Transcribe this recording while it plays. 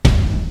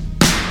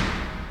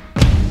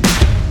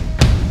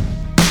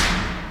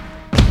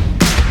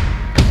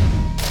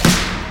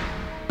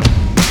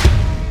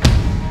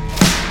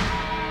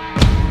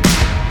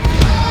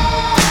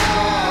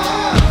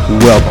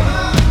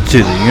to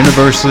the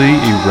Universally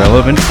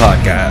Irrelevant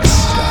Podcast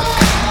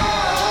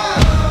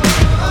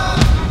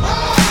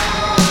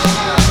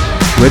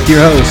with your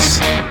hosts,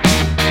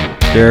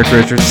 Derek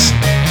Richards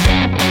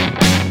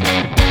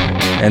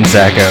and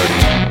Zach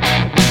Odie.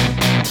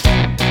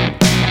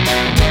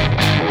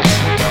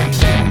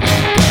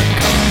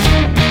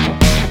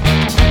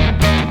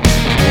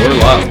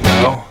 We're live,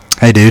 pal.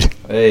 Hey, dude.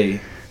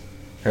 Hey,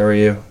 how are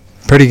you?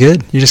 Pretty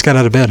good. You just got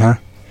out of bed, huh?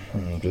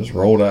 Just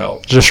rolled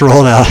out. Just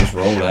rolled out. Just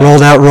rolled out.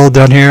 Rolled out, rolled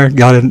down here,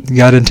 got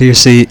into your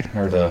seat,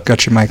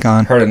 got your mic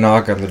on. Heard a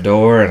knock on the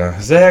door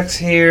and Zach's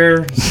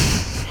here.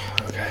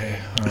 Okay,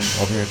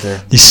 I'll be right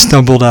there. You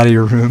stumbled out of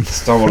your room.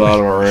 Stumbled out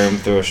of my room,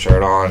 threw a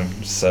shirt on,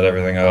 set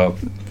everything up.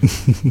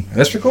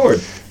 Let's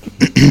record.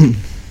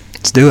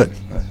 Let's do it.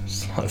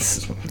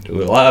 Let's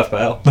do it live,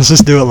 pal. Let's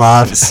just do it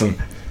live. The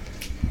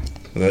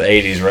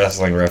 80s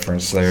wrestling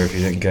reference there, if you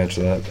didn't catch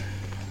that.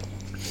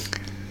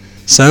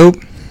 So,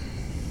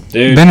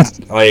 dude,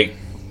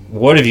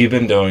 what have you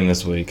been doing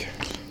this week?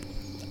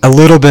 A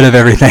little bit of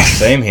everything.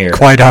 Same here.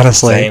 Quite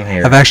honestly. Same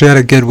here. I've actually had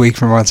a good week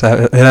for once.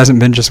 It hasn't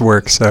been just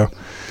work, so.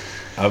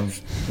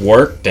 I've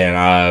worked and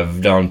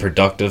I've done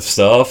productive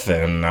stuff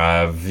and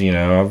I've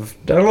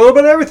done a little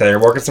bit of everything.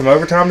 I'm working some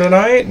overtime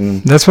tonight.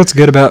 And that's what's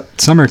good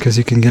about summer, because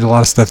you can get a lot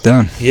of stuff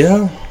done.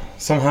 Yeah.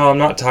 Somehow I'm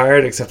not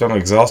tired, except I'm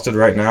exhausted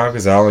right now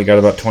because I only got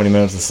about 20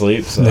 minutes of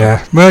sleep. So.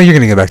 Yeah. Well, you're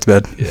going to go back to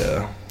bed.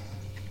 Yeah.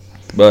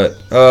 But,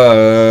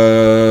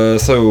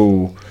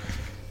 so,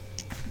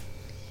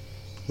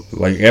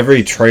 like,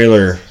 every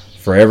trailer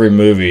for every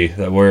movie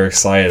that we're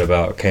excited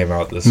about came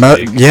out this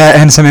week.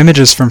 Yeah, and some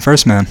images from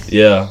First Man.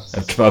 Yeah.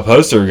 A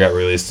poster got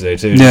released today,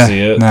 too. Did you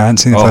see it? No, I haven't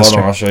seen the poster.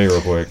 Hold on, I'll show you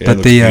real quick.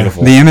 But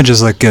the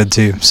images look good,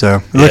 too.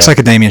 So, it looks like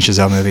a Damien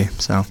Chazelle movie,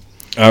 so.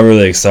 I'm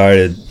really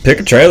excited.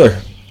 Pick a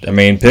trailer. I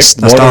mean, pick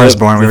A Star is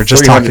Born. We were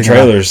just talking about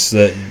trailers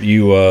that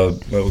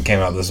came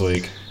out this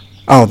week.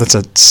 Oh, that's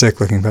a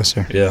sick-looking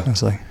poster. Yeah. I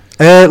was like,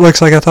 it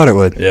looks like I thought it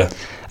would. Yeah.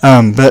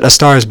 But A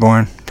Star is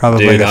Born,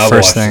 probably Dude, the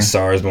first thing. I've watched the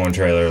Star is Born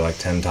trailer like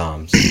 10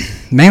 times.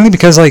 Mainly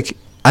because, I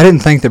didn't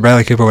think that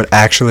Bradley Cooper would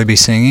actually be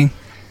singing.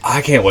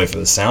 I can't wait for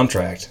the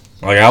soundtrack.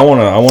 Like, I want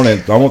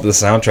the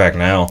soundtrack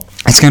now.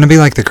 It's gonna be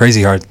like the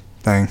Crazy Heart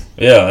thing.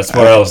 Yeah, that's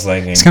what I was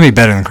thinking. It's gonna be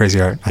better than Crazy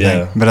Heart, I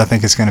think. But I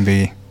think it's gonna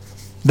be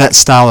that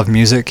style of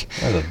music.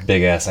 That's a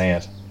big ass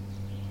ant.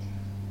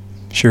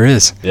 Sure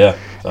is. Yeah.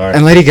 Sorry.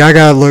 And Lady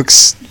Gaga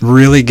looks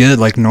really good,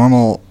 like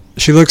normal.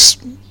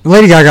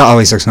 Lady Gaga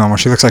always looks normal.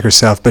 She looks like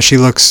herself, but she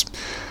looks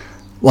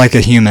like a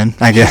human,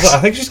 I guess. I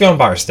think she's going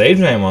by her stage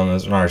name on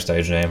this. Not her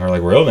stage name,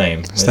 her real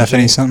name.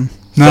 Stephanie something?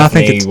 No, I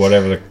think it's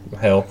whatever the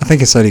hell. I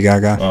think it's Lady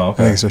Gaga. Oh,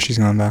 okay. I think it's what she's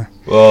going by.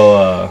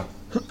 Well,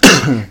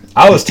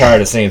 I was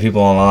tired of seeing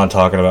people online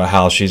talking about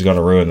how she's going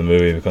to ruin the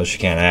movie because she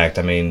can't act.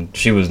 I mean,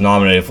 she was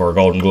nominated for a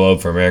Golden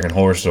Globe for American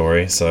Horror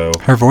Story, so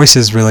her voice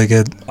is really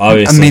good.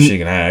 Obviously, she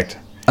can act.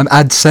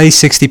 I'd say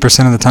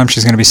 60% of the time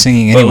she's going to be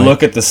singing anyway. But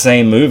look at the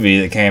same movie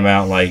that came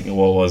out,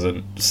 what was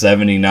it,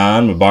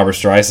 79 with Barbra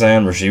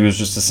Streisand, where she was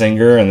just a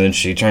singer and then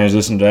she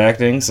transitioned to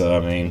acting. So,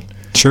 I mean,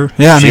 sure.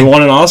 Yeah, she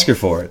won an Oscar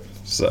for it.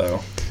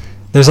 So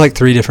there's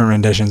 3 different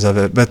renditions of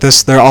it, but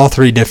they're all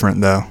 3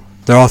 different though.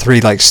 They're all 3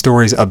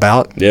 stories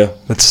about. Yeah.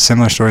 It's a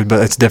similar story,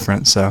 but it's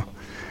different. So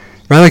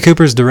Bradley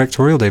Cooper's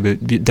directorial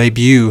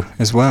debut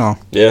as well.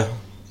 Yeah.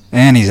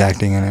 And he's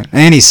acting in it,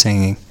 and he's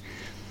singing.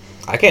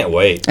 I can't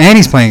wait. And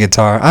he's playing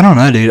guitar. I don't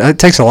know, dude. It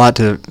takes a lot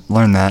to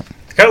learn that.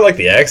 I kind of like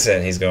the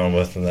accent he's going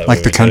with in that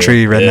movie. The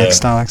country redneck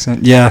style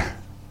accent. Yeah.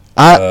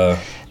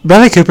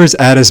 Bradley Cooper's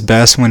at his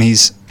best when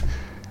he's...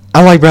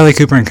 I like Bradley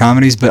Cooper in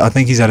comedies, but I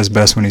think he's at his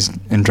best when he's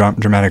in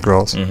dramatic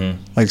roles.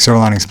 Mm-hmm. Like Silver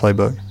Linings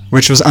Playbook,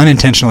 which was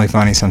unintentionally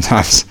funny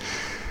sometimes.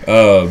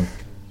 I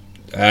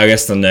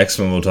guess the next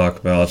one we'll talk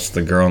about is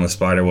The Girl in the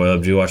Spider Web.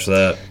 Did you watch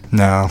that?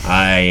 No.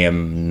 I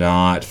am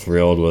not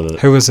thrilled with it.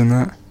 Who was in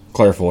that?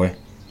 Claire Foy.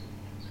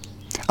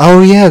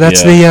 Oh yeah,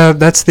 that's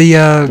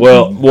the.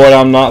 Well, what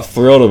I'm not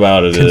thrilled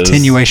about it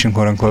continuation,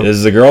 quote unquote,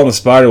 is The Girl in the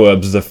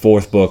Spiderweb is the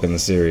 4th book in the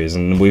series,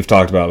 and we've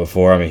talked about it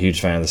before. I'm a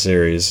huge fan of the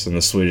series and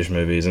the Swedish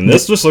movies, and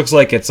this just looks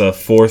like it's a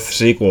 4th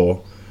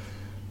sequel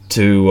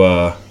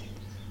to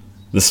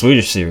the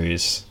Swedish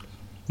series.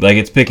 Like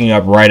it's picking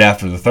up right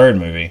after the 3rd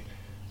movie,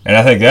 and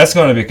I think that's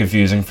going to be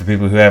confusing for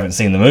people who haven't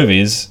seen the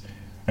movies,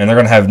 and they're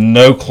going to have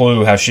no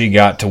clue how she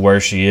got to where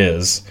she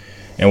is.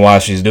 And why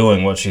she's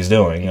doing what she's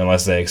doing,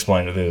 unless they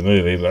explain it through the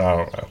movie, but I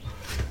don't know.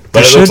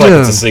 But it looks like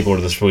it's a sequel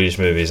to the Swedish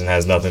movies and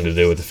has nothing to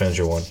do with the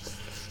Fincher one.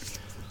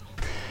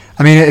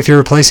 I mean, if you're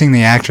replacing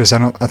the actress,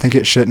 I think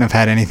it shouldn't have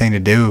had anything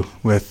to do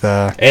with...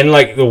 And,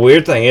 the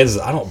weird thing is,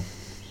 I don't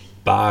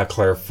buy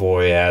Claire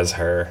Foy as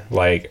her.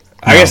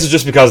 I guess it's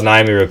just because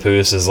Naomi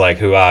Rapace is,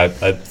 who I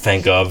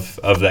think of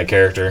that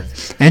character.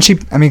 And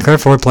Claire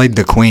Foy played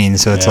the Queen,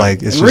 so it's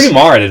Rooney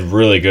Mara did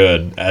really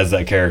good as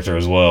that character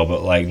as well,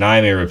 but,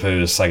 Naomi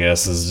Rapace, I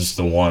guess, is just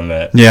the one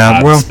that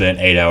I've spent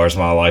 8 hours of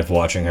my life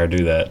watching her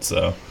do that,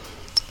 so...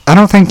 I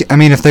don't think...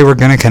 if they were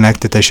going to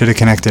connect it, they should have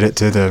connected it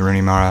to the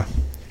Rooney Mara.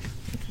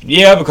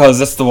 Yeah, because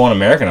that's the one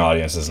American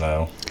audiences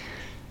know.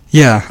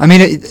 Yeah, I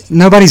mean,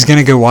 nobody's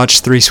gonna go watch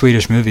 3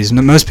 Swedish movies.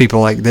 Most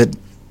people like that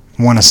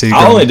want to see.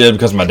 I only did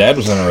because my dad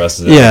was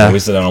interested in it. We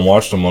sat down and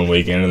watched them one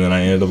weekend, and then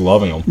I ended up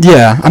loving them.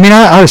 Yeah, I mean,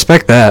 I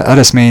respect that. I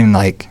just mean,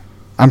 like,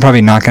 I'm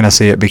probably not gonna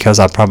see it because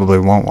I probably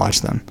won't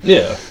watch them.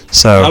 Yeah.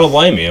 So I don't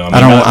blame you. I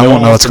mean, I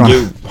won't know what's going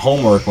on. Do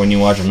homework when you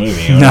watch a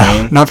movie. You know what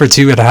I mean? Not for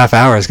 2.5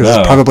 hours because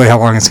it's probably how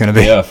long it's gonna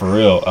be. Yeah, for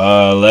real.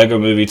 Lego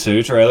Movie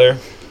 2 trailer.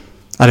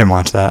 I didn't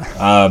watch that.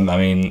 I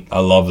mean, I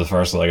love the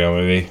first Lego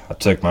movie. I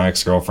took my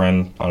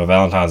ex-girlfriend on a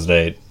Valentine's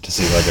date to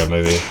see Lego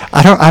movie.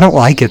 I don't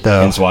like it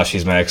though. That's why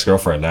she's my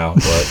ex-girlfriend now.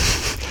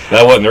 But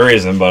that wasn't the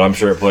reason. But I'm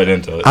sure it played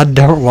into it. I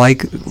don't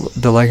like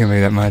the Lego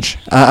movie that much.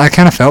 I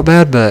kind of felt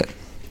bad, but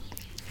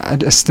I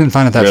just didn't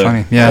find it that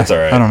funny. Yeah, that's all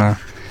right. I don't know.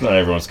 Not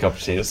everyone's cup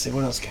of tea. Let's see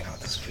what else came out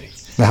this week.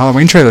 The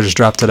Halloween trailer just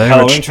dropped today.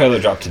 Halloween trailer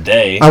dropped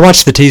today. I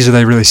watched the teaser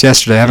they released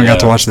yesterday. I haven't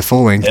got to watch the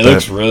full length. It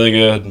looks really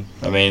good.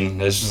 I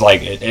mean, it's just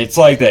like it's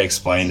like they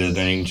explained it.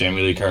 I mean,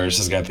 Jamie Lee Curtis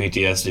has got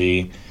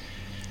PTSD.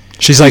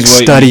 She's like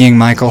studying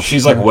Michael.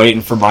 She's like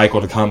waiting for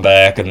Michael to come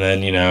back, and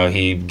then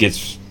he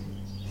gets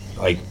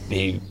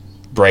he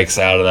breaks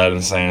out of that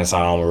insane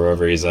asylum or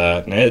wherever he's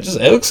at, and it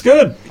looks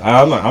good.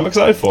 I'm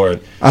excited for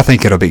it. I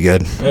think it'll be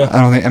good. Yeah.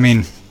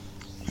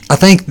 I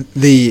think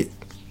the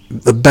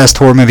best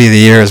horror movie of the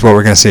year is what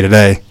we're going to see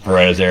today.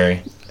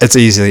 Hereditary. It's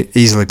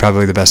easily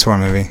probably the best horror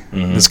movie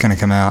that's going to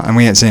come out, and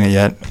we ain't seen it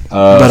yet.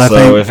 But I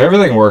think if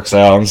everything works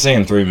out, I'm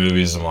seeing 3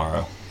 movies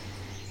tomorrow.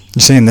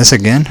 You seeing this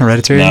again,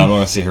 Hereditary? No, I'm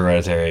going to see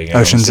Hereditary again.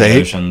 Ocean's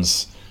 8?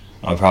 Oceans.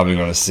 I'm probably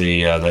going to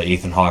see the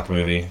Ethan Hawke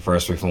movie,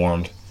 First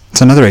Reformed.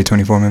 It's another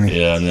A24 movie.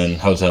 Yeah, and then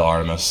Hotel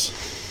Artemis.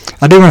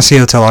 I do want to see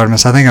Hotel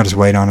Artemis. I think I'll just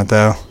wait on it,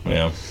 though.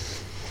 Yeah.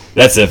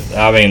 That's it.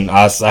 I mean,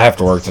 I have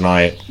to work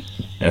tonight.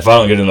 And if I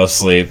don't get enough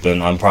sleep, then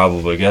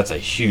that's a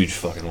huge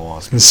fucking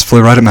loss. This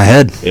flew right at my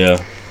head.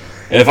 Yeah.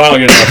 And if I don't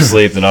get enough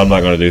sleep, then I'm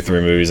not going to do 3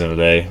 movies in a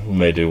day. We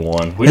may do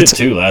 1. We did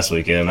 2 last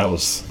weekend. That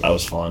was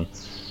fun.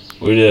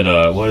 We did,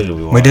 what did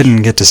we watch? We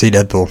didn't get to see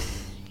Deadpool.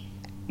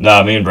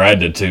 Nah, me and Brad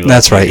did 2 last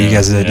That's right, weekend. you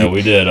guys did. Yeah,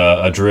 we did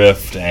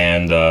Adrift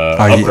and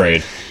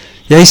Upgrade.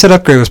 Yeah, he said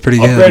Upgrade was pretty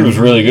good. Upgrade was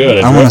really good.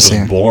 Adrift I want to see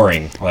was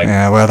boring.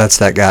 Yeah, well, that's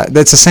that guy.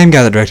 That's the same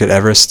guy that directed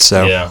Everest,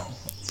 so. Yeah.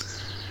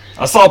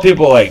 I saw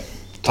people,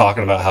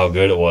 talking about how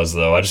good it was,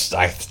 though. I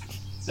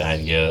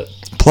didn't get it.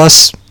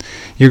 Plus,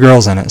 your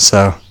girl's in it,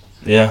 so.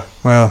 Yeah.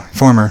 Well,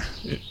 former.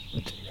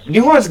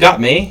 You know what's got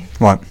me?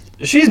 What?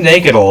 She's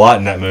naked a lot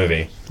in that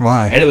movie.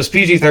 Why? And it was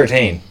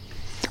PG-13.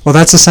 Well,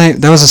 that's the same.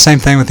 That was the same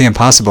thing with The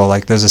Impossible.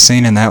 There's a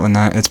scene in that when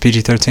it's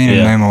PG-13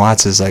 and Naomi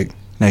Watts is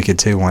naked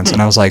too once,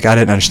 and I was like, I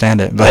didn't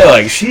understand it. But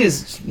yeah, she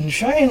is.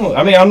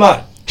 I mean, I'm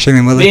not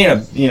being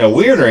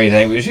weird or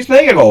anything, but she's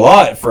naked a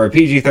lot for a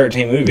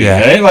PG-13 movie. Yeah.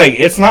 And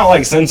it's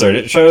not censored.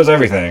 It shows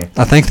everything.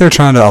 I think they're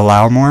trying to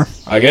allow more.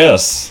 I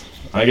guess.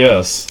 I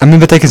mean,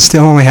 but they can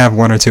still only have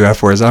 1 or 2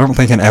 F words. I don't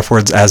think an F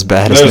word's as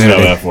bad as There's no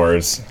F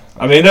words.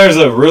 I mean, there's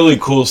a really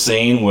cool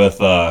scene with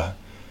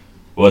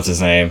what's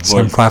his name?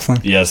 Sam Claflin?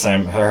 Yeah,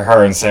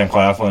 her and Sam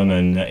Claflin,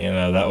 and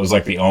that was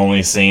the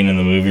only scene in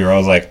the movie where I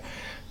was like,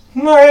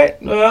 all right,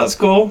 that's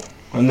cool.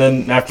 And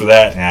then after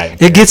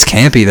that, it gets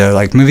campy though.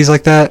 Movies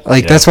like that,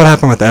 that's what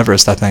happened with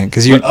Everest, I think.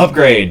 Because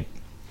Upgrade,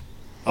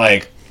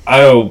 I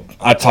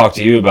talked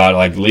to you about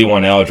it, Lee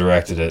Whannell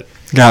directed it.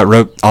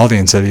 Wrote all the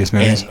Insidious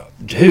movies.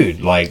 And,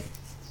 dude,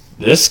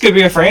 this could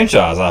be a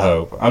franchise. I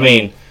hope. I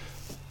mean,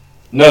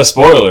 no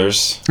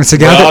spoilers. It's a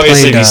guy that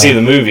obviously, played, if you see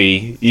the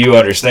movie, you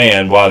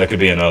understand why there could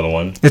be another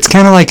one. It's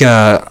kind of like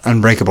a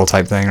Unbreakable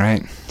type thing,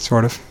 right?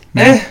 Sort of.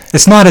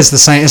 It's not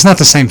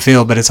the same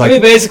feel, but it's I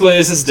mean, basically,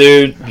 it's this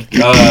dude,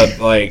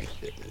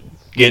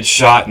 gets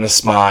shot in the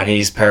spine.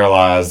 He's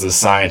paralyzed. The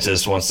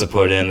scientist wants to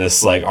put in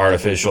this,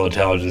 artificial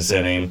intelligence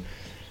in him.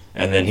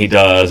 And then he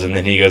does, and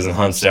then he goes and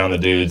hunts down the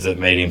dudes that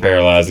made him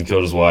paralyzed and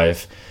killed his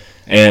wife.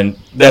 And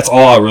that's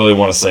all I really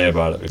want to say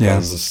about it,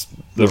 because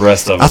the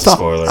rest of it's a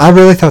spoiler. I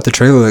really thought the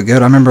trailer looked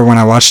good. I remember when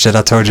I watched it,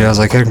 I told you, I was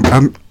like,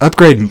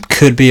 Upgrade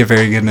could be a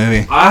very good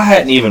movie. I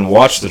hadn't even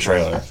watched the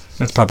trailer.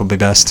 That's probably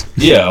best.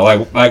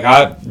 Yeah,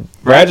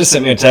 Brad just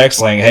sent me a text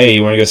saying, hey,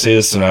 you want to go see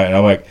this tonight? And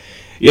I'm like,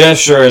 yeah,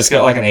 sure. It's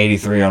got an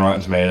 83 on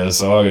Rotten Tomatoes,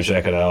 so I'll go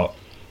check it out.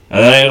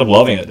 And then I ended up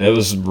loving it. It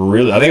was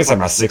really, I think it's my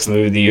 6th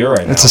movie of the year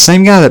right now. It's the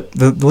same guy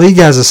the lead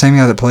guy's the same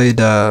guy that played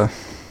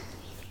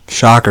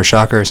Shocker or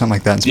something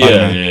like that in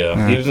Spider-Man.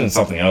 Yeah. He was in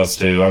something else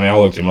too. I mean, I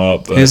looked him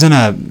up. But. He was in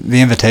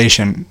The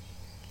Invitation,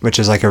 which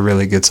is a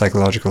really good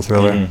psychological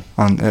thriller.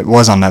 It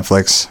was on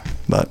Netflix,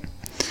 but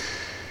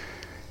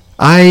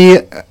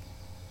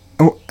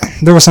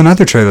there was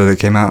another trailer that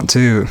came out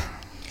too.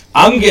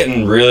 I'm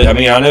getting really. I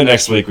mean, I know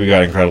next week we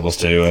got Incredibles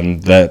 2,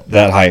 and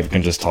that hype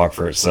can just talk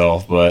for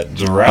itself. But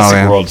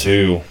Jurassic World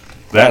 2,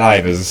 that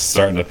hype is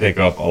starting to pick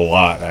up a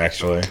lot.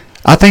 Actually,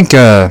 I think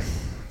I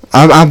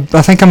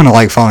think I'm gonna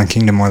like Fallen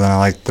Kingdom more than I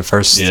like the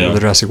first the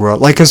Jurassic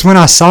World. Because when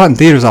I saw it in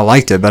theaters, I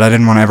liked it, but I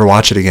didn't want to ever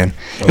watch it again.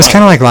 It's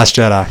kind of like Last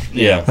Jedi.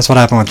 Yeah, that's what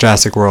happened with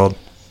Jurassic World.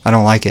 I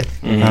don't like it.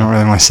 I don't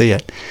really want to see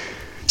it.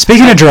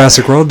 Speaking of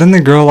Jurassic World, didn't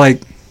the girl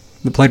that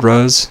played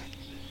Rose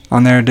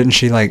on there, didn't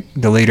she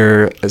delete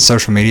her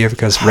social media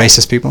because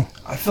racist people?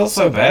 I feel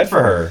so bad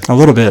for her. A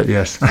little bit,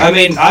 yes. I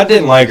mean, I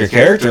didn't like her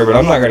character, but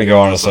I'm not going to go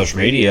on social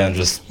media and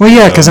just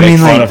make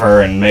fun of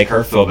her and make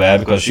her feel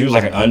bad because she was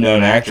like an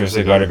unknown actress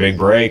who got a big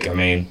break. I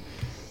mean,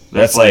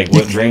 that's like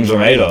what dreams are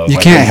made of. You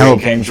like, can't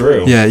help came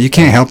true. Yeah, you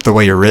can't help the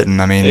way you're written.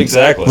 I mean,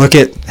 exactly. Look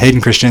at Hayden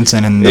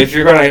Christensen and. If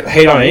you're gonna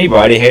hate on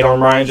anybody, hate on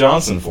Ryan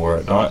Johnson for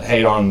it. Don't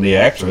hate on the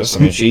actress. I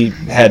mean, she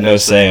had no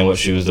say in what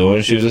she was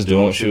doing. She was just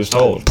doing what she was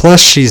told.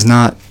 Plus, she's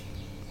not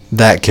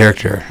that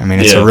character. I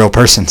mean, it's a real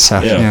person. So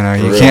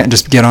you can't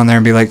just get on there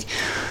and be like,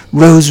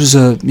 Rose was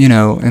and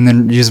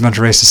then use a bunch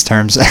of racist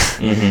terms.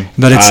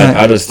 Mm-hmm. But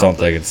I just don't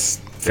think it's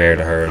fair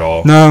to her at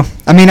all. No,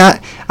 I mean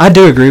I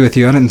do agree with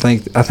you. I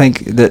think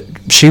that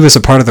she was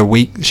a part of the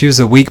weak. She was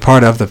a weak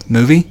part of the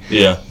movie.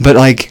 Yeah. But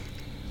like,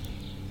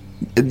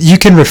 you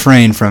can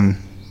refrain from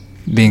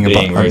being a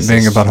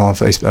butthole on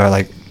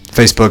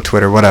Facebook,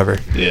 Twitter, whatever.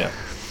 Yeah.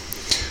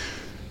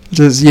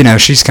 Just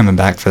she's coming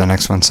back for the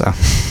next one, so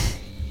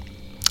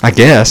I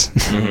guess.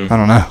 Mm-hmm. I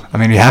don't know. I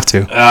mean, you have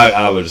to.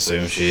 I would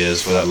assume she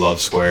is for that Love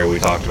Square we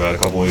talked about a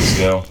couple weeks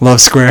ago.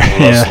 Love Square.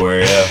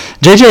 Square, yeah.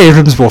 J.J.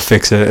 Abrams will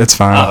fix it. It's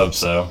fine. I hope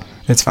so.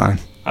 It's fine.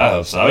 I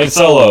hope so. I mean,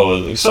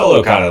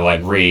 Solo kind of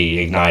like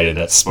reignited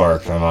that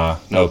spark from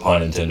no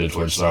pun intended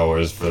towards Star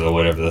Wars for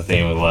whatever the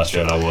theme of the Last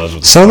Jedi was.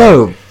 With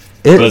Solo.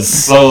 But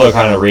Solo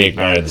kind of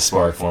reignited the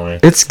spark for me.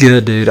 It's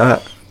good, dude.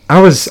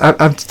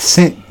 I've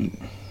seen.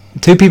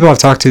 Two people I've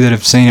talked to that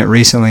have seen it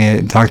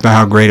recently talked about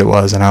how great it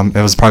was and how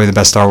it was probably the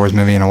best Star Wars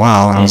movie in a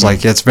while. And I was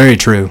like, yeah, it's very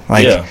true.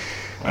 Like, yeah,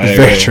 it's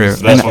very true. It's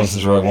the best one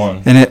since Rogue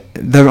One. And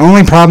the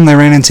only problem they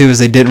ran into is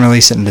they didn't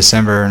release it in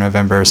December or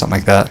November or something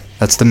like that.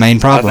 That's the main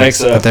problem. I think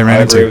so. That they ran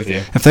I into. agree with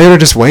you. If they would have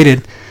just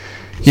waited,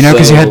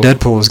 because you had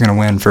Deadpool was going to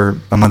win for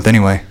a month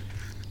anyway.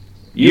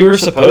 You were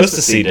supposed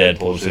to see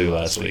Deadpool 2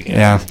 last weekend.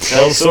 Yeah.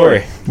 Tell the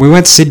story. We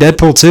went to see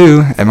Deadpool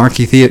 2 at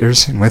Marquee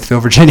Theaters in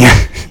Withville, Virginia.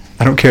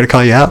 I don't care to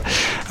call you out.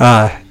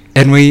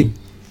 And we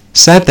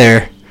sat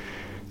there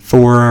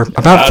for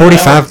about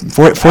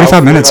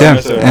 45 minutes,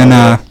 yeah.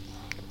 And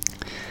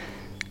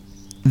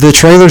the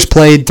trailers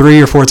played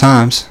 3 or 4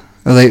 times.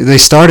 They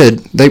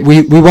started.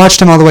 We watched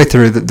them all the way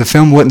through. The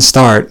film wouldn't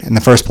start in the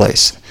first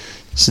place.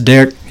 So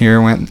Derek here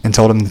went and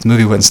told him the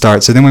movie wouldn't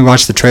start. So then we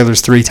watched the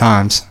trailers 3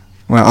 times.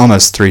 Well,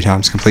 almost 3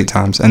 times, complete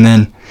times. And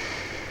then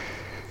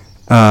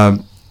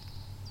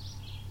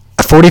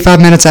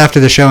 45 minutes after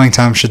the showing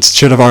time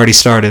should have already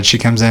started, she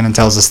comes in and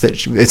tells us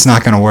that it's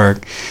not going to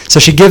work. So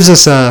she gives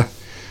us a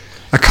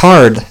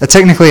card,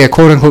 technically a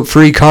quote-unquote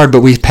free card,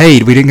 but we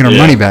paid. We didn't get our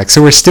money back.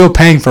 So we're still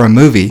paying for a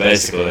movie.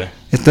 Basically.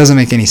 It doesn't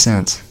make any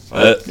sense.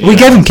 We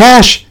gave them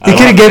cash. They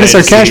could have gave us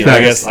our cash back.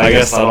 I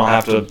guess I don't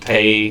have to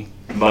pay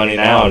money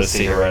now to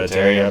see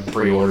Hereditary. I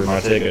pre-ordered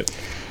my ticket.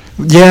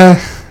 Yeah.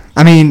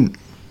 I mean,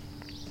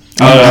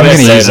 I'm going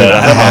to use it.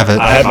 I have it.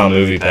 I have my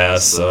movie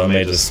pass, so I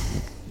may just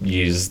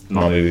use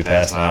my movie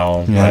pass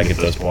now when I get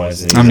those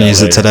points. I'm going to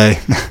use it today.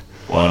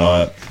 Why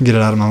not? Get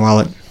it out of my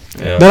wallet.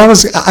 Yeah. But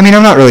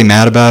I'm not really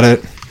mad about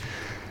it.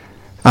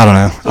 I don't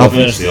know. I'll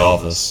finish The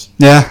Office.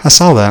 Yeah, I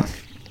saw that.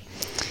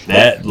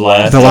 The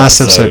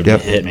last episode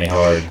hit me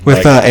hard.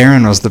 With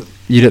Aaron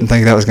you didn't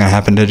think that was going to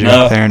happen, did you?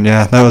 No. With Aaron,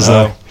 yeah, that was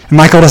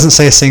Michael doesn't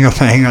say a single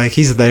thing. Like,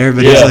 he's there,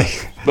 but he's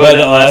like. But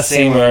the last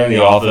scene we're in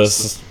the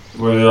office,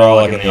 where they're all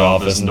like in the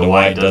office, and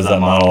Dwight does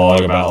that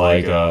monologue about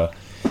like,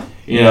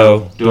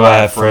 do I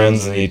have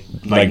friends? And he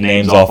like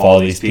names off all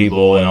these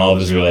people and all of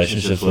his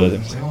relationships with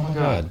them. It's like, oh my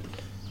god,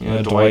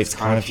 Dwight's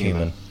kind of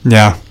human.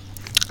 Yeah,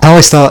 I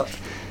always thought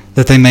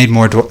that they made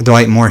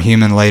Dwight more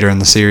human later in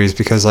the series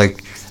because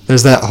like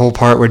there's that whole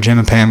part where Jim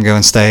and Pam go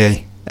and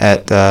stay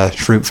at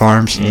Shroot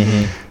Farms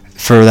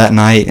for that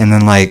night, and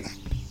then like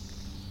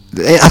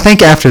I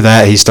think after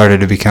that he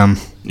started to become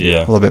a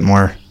little bit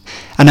more.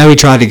 I know he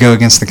tried to go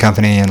against the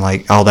company and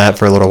like all that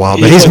for a little while,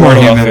 but he's more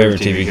human. My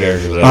favorite TV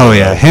characters. Oh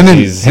yeah, him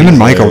and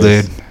Michael,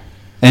 dude,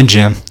 and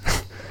Jim.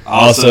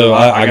 Also,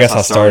 I guess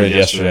I started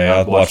yesterday.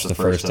 I watched the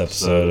first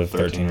episode of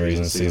 13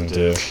 Reasons season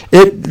 2.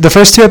 The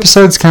first 2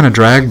 episodes kind of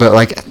drag, but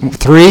like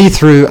 3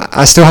 through,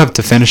 I still have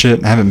to finish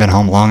it. I haven't been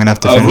home long enough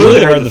to finish it. I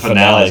really heard the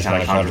finale is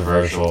kind of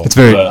controversial.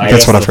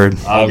 That's what I've heard.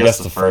 I guess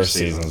the first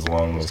season's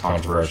one was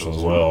controversial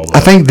as well. I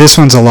think this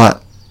one's a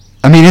lot.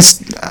 I mean, I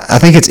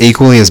think it's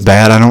equally as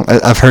bad.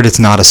 I've heard it's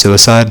not a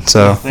suicide.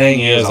 So the thing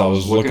is, I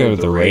was looking at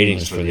the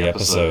ratings for the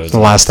episodes. The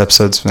last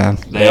episodes, man.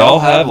 They all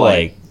have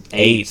like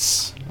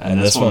 8s, and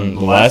this one,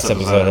 the last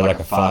episode, had like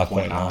a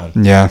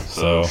 5.9. Yeah.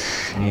 So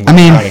I'm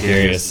kind of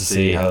curious to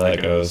see how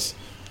that goes.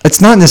 It's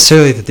not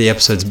necessarily that the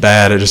episode's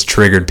bad; it just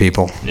triggered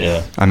people.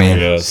 Yeah. I mean,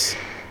 it is.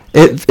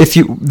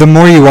 The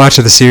more you watch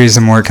of the series,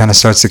 the more it kind of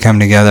starts to come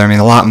together. I mean,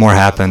 a lot more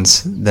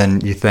happens than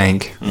you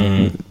think.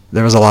 Mm-hmm.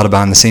 There was a lot of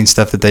behind-the-scenes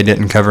stuff that they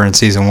didn't cover in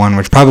season 1,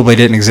 which probably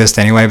didn't exist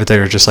anyway, but they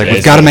were just like,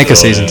 we've got to make a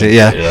season 2.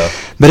 Yeah.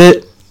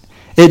 But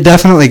it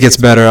definitely gets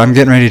better. I'm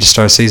getting ready to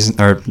start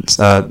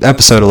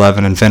episode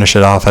 11 and finish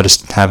it off. I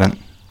just haven't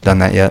done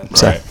that yet.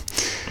 So.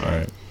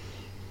 Right.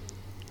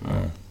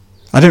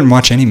 I didn't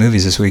watch any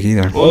movies this week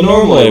either. Well,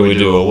 normally we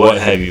do a what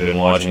have you been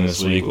watching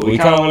this week, but we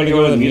kind of want to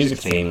go to the music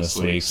theme this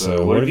week,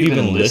 so what have you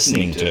been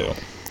listening to?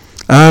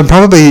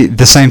 Probably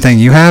the same thing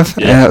you have.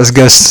 Yeah. It was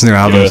Ghost's new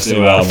album. Ghost's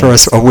new album. For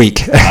a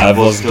week. I've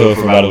listened to it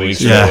for about a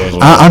week. Yeah,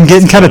 I'm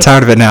getting kind of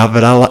tired of it now,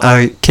 but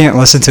I can't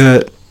listen to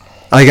it.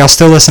 Like, I'll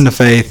still listen to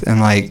Faith and,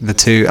 like, the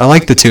two. I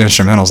like the two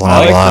instrumentals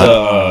on it a lot.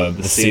 I like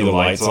the See the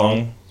Light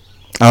song.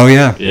 Oh,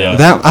 yeah. Yeah.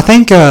 That, I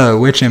think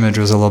Witch Image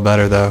was a little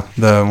better, though,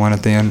 the one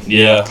at the end.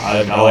 Yeah,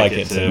 I like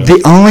it, too.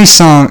 The only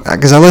song,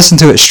 because I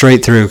listened to it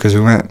straight through, because I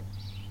went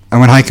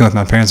hiking with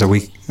my parents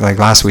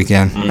last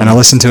weekend, and I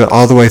listened to it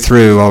all the way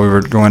through while we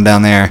were going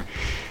down there.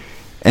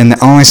 And the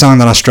only song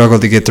that I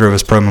struggled to get through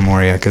was Pro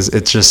Memoria, because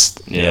it's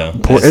just... Yeah.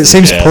 It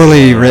seems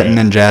poorly written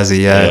and jazzy,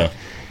 yeah.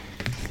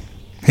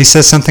 He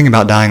says something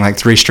about dying like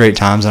 3 straight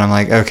times, and I'm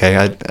like, okay,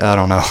 I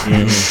don't know.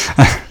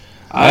 Mm-hmm.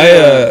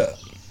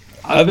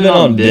 I've been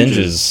on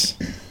binges.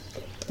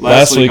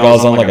 Last week I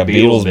was on like a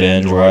Beatles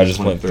binge where I just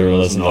went through and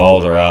listened to all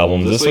of their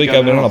albums. This week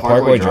I've been on a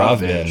Parkway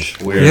Drive binge.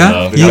 Weird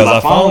enough, because I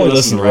finally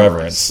listened to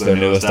Reverence, their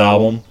newest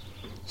album.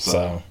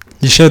 So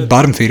you should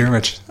Bottom Feeder,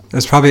 which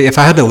is probably, if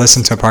I had to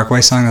listen to a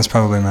Parkway song, that's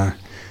probably my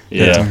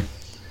yeah.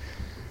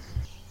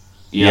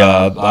 Yeah,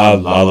 I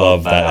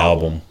love that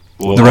album.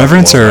 The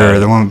Reverence or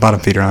the one with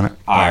Bottom Feeder on it?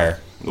 Ire.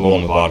 The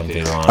one with Bottom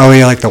Feeder on it. Oh,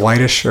 yeah, like the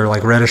whitish or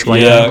like reddish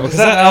white? Yeah, because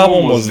that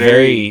album was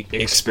very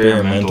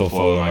experimental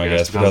for them, I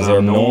guess, because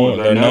they're known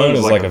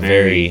as like a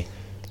very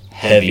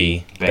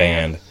heavy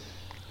band.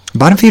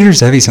 Bottom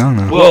Feeder's a heavy song,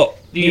 though. Well,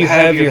 you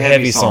have your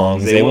heavy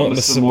songs. They went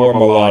with some more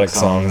melodic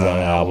songs on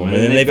the album,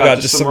 and then they've got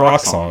just some rock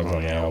songs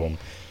on the album.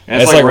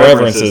 And it's like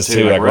Reverence's,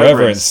 too. Like,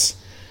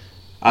 Reverence,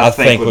 I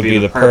think, would be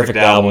the perfect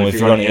album if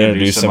you're going to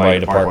introduce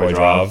somebody to Parkway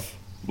Drive.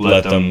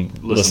 Let them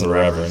listen to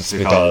Reverence,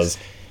 because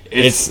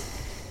it's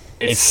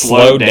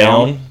slowed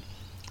down,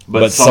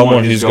 but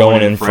someone who's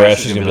going in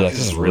fresh is going to be like,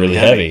 this is really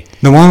heavy.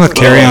 The one with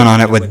Carry On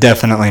it would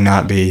definitely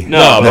not be.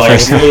 No, but like,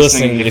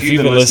 if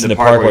you've been listening to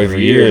Parkway for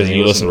years and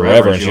you listen to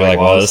Reverence, you're like,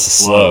 wow, this is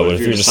slow. But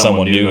if you're just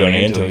someone new going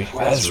into it,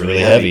 wow, this is really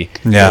heavy.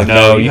 Yeah. Like,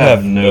 no, you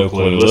have no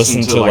clue.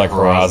 Listen to like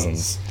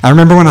Horizons. I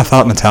remember when I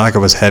thought Metallica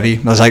was heavy.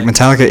 I was like,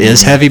 Metallica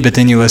is heavy, but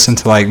then you listen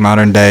to like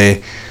modern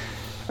day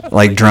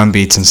like drum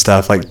beats and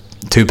stuff, like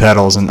 2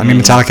 pedals, and I mean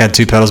Metallica had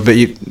 2 pedals, but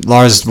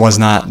Lars was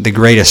not the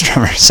greatest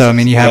drummer. So I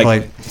mean, you have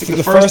like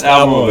the first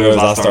album of theirs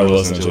I started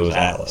listening to was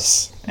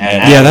Atlas.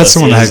 And yeah, that's the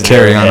one that had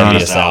Carry On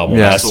it. Album.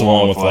 Yeah, that's the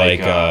one with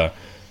like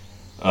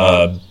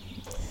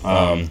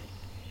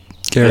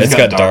it's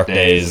got Dark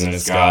Days and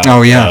it's got I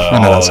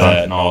know that song.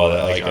 And all of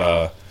that. Like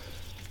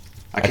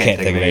I can't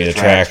think of any of the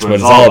tracks, but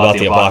it's all about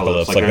the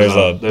apocalypse. Like there's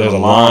a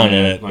line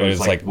in it where it's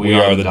like, we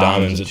are the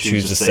diamonds that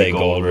choose to stay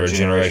gold. We're a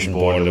generation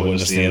born to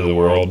witness the end of the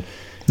world.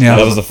 Yeah,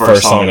 that was the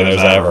first song of theirs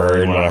I ever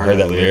heard. And when I heard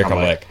that lyric, I'm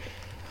like,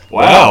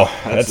 wow,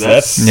 that's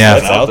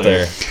out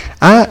there.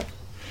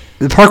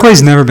 The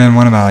Parkway's never been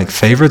one of my like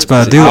favorites,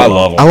 but I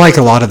love them. I like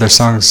a lot of their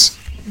songs,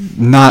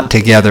 not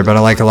together, but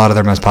I like a lot of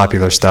their most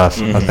popular stuff.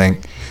 I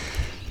think,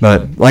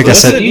 but like I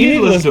said, you need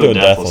to listen to a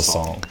Deathless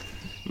song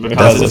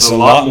because it's a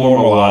lot more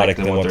melodic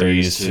than what they're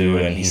used to,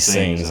 and he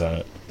sings in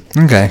it.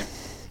 Okay,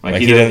 like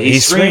he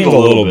screams a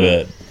little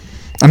bit.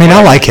 I mean,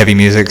 I like heavy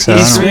music, so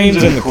he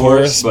screams in the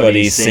chorus, but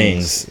he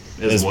sings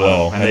as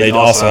well, and they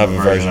also have a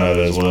version of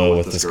it as well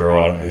with this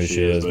girl. I don't know who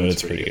she is, but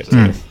it's pretty good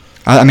too.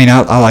 I mean,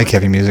 I like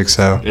heavy music,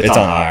 so it's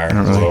on Ire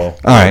as well.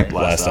 All right,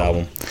 last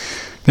album.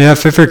 Yeah,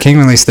 Fit for a King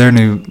released their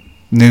new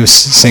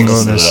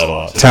single,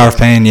 Tower of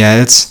Pain.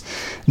 Yeah, it's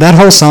that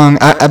whole song.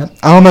 I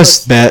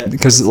almost bet,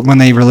 because when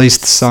they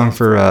released the song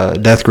for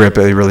Death Grip,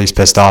 they released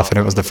Pissed Off, and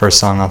it was the first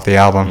song off the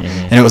album,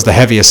 and it was the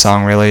heaviest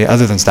song really,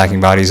 other than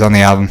Stacking Bodies, on the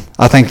album.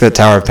 I think that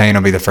Tower of Pain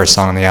will be the first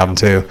song on the album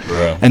too.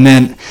 Bro. And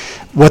then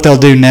what they'll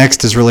do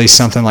next is release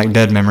something like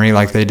Dead Memory,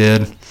 like they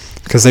did,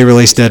 because they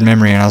released Dead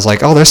Memory, and I was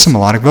like, oh, there's some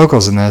melodic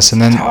vocals in this.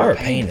 And then Tower of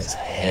Pain is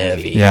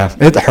heavy. Yeah,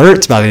 it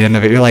hurts by the end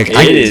of it. You're like,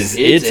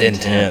 it's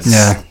intense.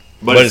 Yeah.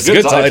 But it's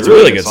good. It's a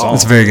really good song.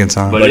 It's a very good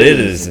song. But it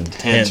is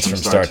intense from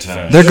start to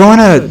finish. They're going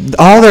to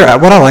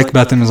what I like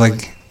about them is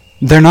like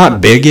they're not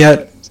big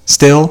yet.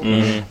 Still,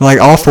 like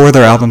all 4 of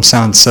their albums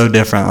sound so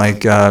different.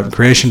 Like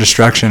Creation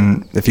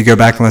Destruction, if you go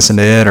back and listen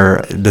to it,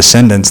 or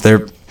Descendants,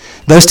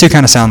 those 2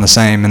 kind of sound the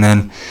same. And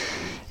then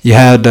you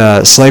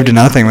had Slave to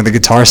Nothing, with the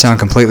guitar sound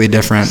completely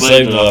different.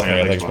 Slave to Nothing,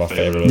 I think, is my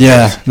favorite.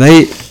 Yeah,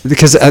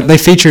 because they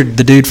featured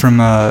the dude from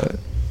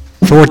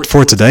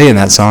For Today in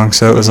that song,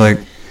 so it was like.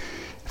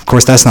 Of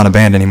course, that's not a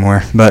band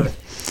anymore, but...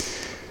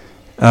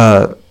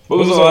 what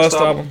was the last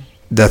album?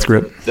 Death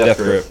Grip. Death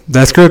Grip.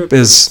 Death Grip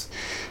is...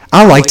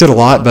 I liked it a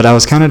lot, but I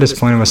was kind of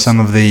disappointed with some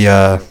of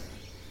the...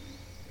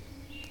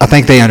 I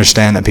think they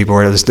understand that people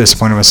were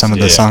disappointed with some of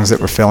the songs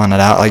that were filling it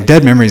out. Like,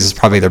 Dead Memories is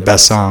probably their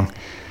best song.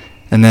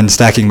 And then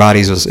Stacking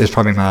Bodies is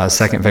probably my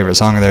second favorite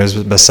song of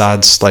theirs,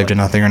 besides Slave to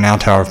Nothing or now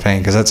Tower of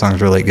Pain, because that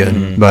song's really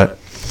good. But...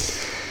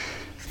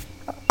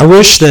 I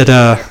wish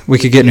that we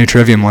could get New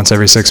Trivium once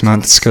every 6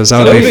 months, because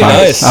that would be fine.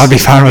 Nice. I would be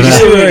fine with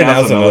that. We're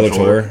announcing another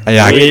tour.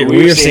 Yeah,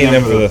 we are seeing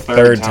them for the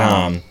 3rd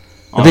time.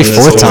 It'd be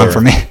 4th time for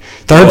me.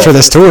 3rd for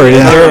this tour.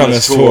 Yeah. 3rd on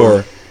this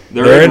tour.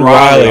 They're in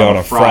Raleigh on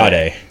a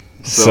Friday.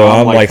 So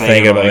I'm like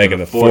thinking about making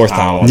the fourth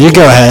time. You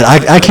go ahead.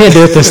 I can't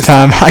do it this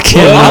time. I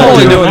can't. Well, I'm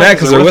only doing that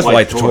because they're with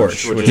Light the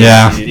Torch. Which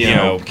yeah.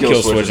 Is,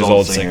 Killswitch's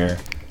old singer.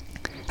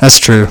 That's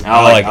true.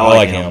 I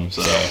like him.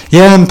 So.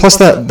 Yeah, and plus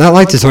that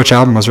Light the Torch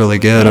album was really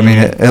good. I mean,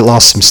 it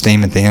lost some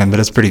steam at the end, but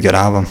it's a pretty good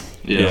album.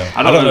 Yeah.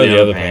 I don't know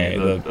the other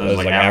band.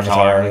 Like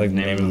Avatar. Like the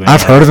name of the band.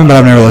 I've heard of them, but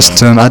I've never listened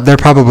to them. They're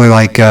probably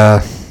like.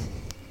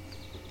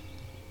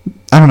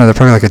 I don't know. They're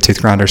probably like a Tooth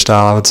Grinder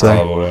style, I would say.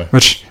 Probably.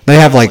 Which they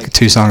have like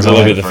 2 songs.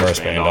 They'll be the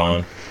first band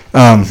on.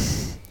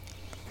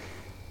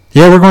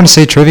 Yeah, we're going to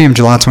see Trivium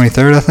July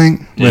 23rd, I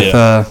think.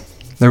 Yeah.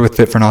 They're with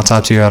Fit for an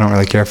Autopsy, who I don't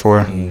really care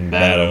for.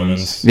 Bad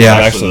Omens. Yeah.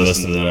 I've actually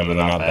listened to them, but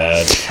they're not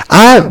bad.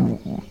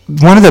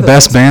 One of the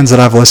best bands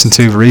that I've listened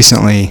to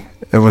recently,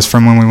 it was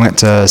from when we went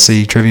to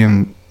see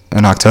Trivium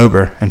in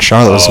October in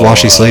Charlotte. It was While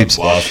She Sleeps.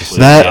 While She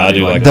Sleeps. I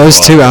do like those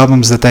that 2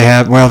 albums that they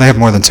have. Well, they have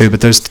more than 2,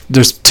 but there's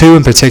 2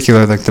 in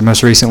particular, like the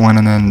most recent one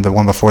and then the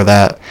one before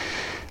that.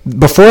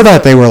 Before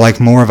that, they were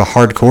like more of a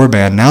hardcore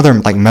band. Now they're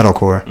like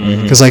metalcore.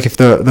 Because like if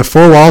the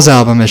Four Walls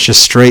album is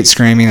just straight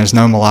screaming, there's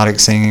no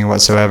melodic singing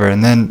whatsoever,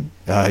 and then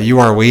You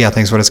Are We, I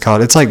think is what it's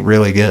called. It's like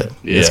really good.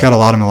 Yeah. It's got a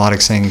lot of melodic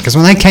singing. Because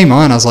when they came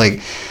on, I was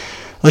like,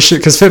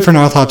 because Fit for an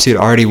Autopsy had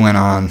already went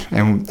on,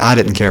 and I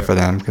didn't care for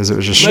them because it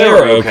was just. They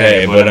were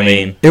okay, but I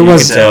mean, you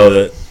could tell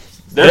that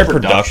their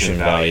production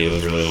value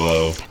was really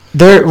low.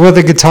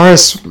 The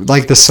guitarists,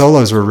 like the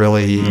solos were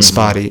really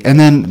spotty, and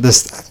then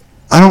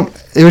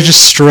it was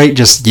just straight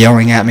just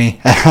yelling at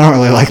me. I don't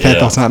really like that the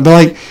whole time. But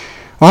like,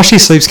 While She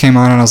Sleeps came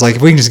on, and I was like,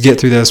 if we can just get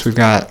through this, we've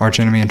got Arch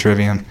Enemy and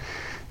Trivium.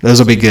 Those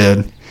will be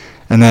good.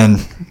 And then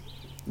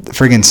the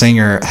friggin'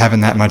 singer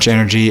having that much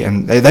energy,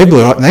 and they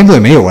blew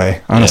me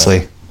away, honestly.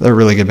 Yeah. They're a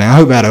really good band. I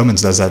hope Bad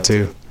Omens does that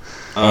too.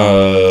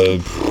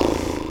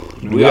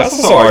 We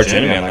also saw Arch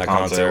Enemy on that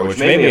concert, which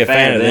made me a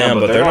fan of them,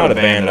 but they're not a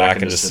band that I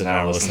can just sit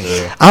down and listen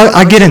to.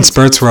 I get in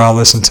spurts where I'll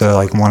listen to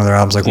like one of their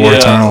albums, like War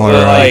Eternal, or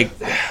like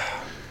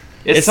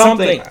it's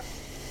something.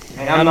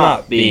 I'm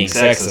not being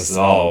sexist at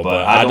all,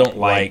 but I don't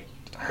like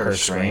her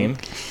scream.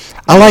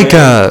 I like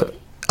a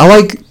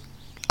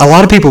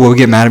lot of people will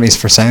get mad at me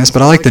for saying this,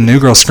 but I like the New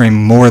Girl scream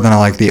more than I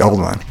like the old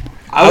one.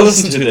 If I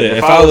listen to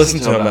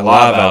them that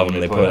live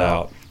album they put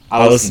out,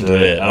 I listen to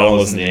it. I don't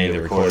listen to any of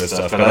the recorded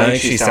stuff, but I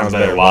think she sounds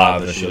better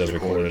live than she does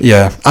recorded.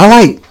 Yeah, I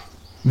like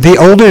the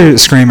older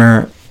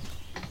screamer.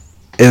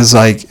 Is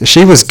like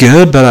she was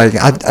good, but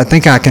I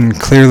think I can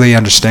clearly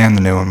understand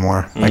the new one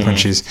more. Like when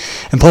she's,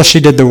 and plus she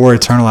did the War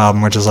Eternal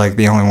album, which is like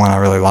the only one I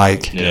really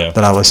like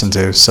that I listen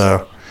to.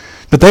 So,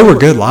 but they were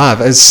good live.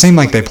 It seemed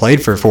like they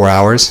played for 4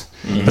 hours,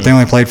 but they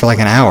only played for like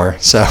an hour.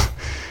 So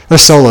their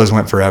solos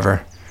went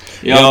forever.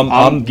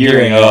 I'm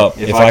gearing up.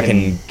 If I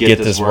can get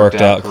this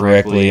worked out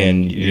correctly,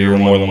 and you're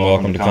more than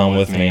welcome to come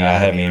with me. I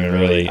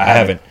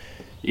haven't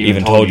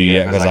even told you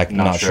yet because I'm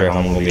not sure if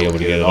I'm going to be able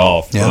to get it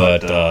off. Yeah.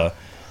 But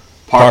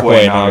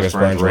Parkway and August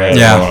Burns Red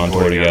are going on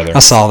tour together. I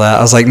saw that.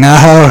 I was like,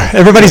 no,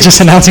 everybody's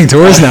just announcing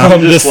tours now.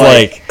 I'm just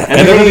like, and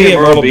they're going to be at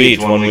Myrtle Beach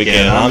one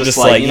weekend. And I'm just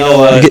like, you know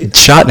what? You get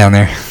shot down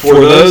there. For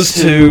those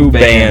 2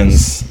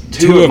 bands,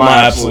 2 of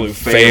my absolute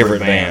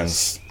favorite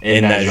bands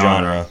in that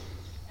genre,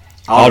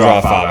 I'll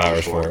drive 5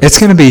 hours for it. It's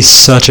going to be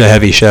such a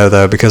heavy show,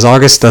 though, because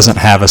August doesn't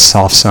have a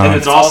soft song.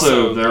 And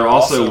they're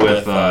also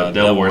with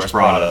Devil Wears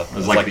Prada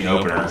as like the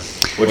opener.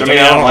 Which, I mean,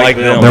 I don't like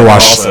them.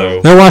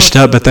 They're washed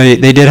up, but they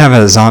did have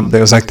a zombie.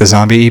 It was like the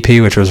Zombie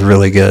EP, which was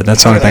really good.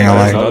 That's the only thing I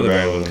like. Another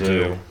band with them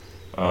too.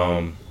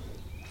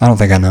 I don't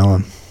think I know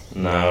him.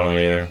 No, I don't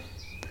either.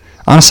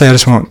 Honestly, I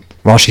just want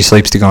While She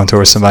Sleeps to go on tour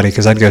with somebody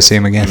because I'd go see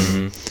him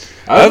again.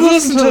 I've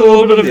listened to a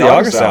little bit of the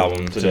August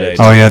album today.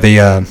 Oh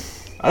yeah,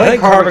 I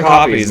think Carbon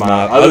Copy is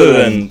my other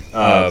than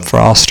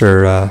Frost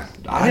or.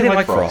 I didn't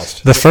like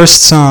Frost. The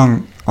first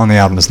song on the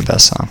album is the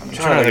best song. I'm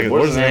trying to think.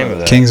 What is the name of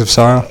that? Kings of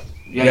Sorrow.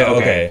 Yeah.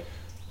 Okay.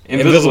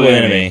 Invisible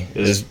Enemy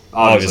is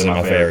obviously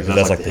my favorite because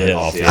that's like the hit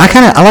off the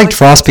I liked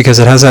Frost because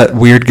it has that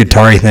weird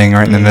guitar-y thing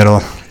right in the middle.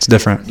 It's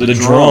different. The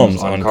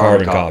drums on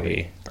Carbon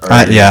Copy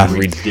are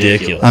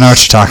ridiculous. I know what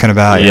you're talking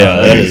about. Yeah,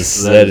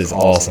 that is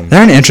awesome.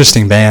 They're an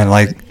interesting band.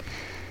 Like,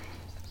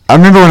 I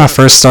remember when I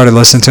first started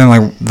listening to them,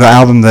 like the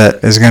album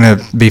that is going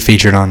to be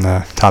featured on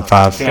the top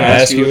 5. Can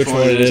I ask you which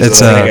one it is?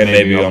 It's I think it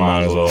may be on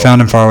mine as well.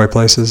 Found in Faraway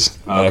Places.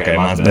 Okay,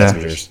 mine's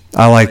Messengers.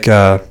 I like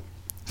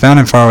Found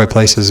in Faraway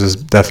Places is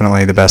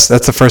definitely the best.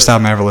 That's the first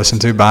album I ever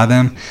listened to by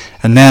them.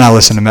 And then I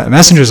listened to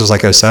Messengers was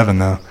like 07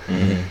 though.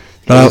 Mm-hmm.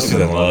 But I listened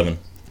to 2011.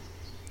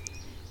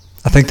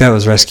 I think that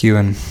was Rescue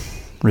and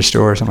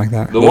Restore or something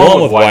like that. The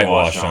one with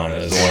Whitewash on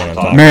it is the one I'm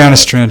talking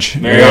Marianas Trench.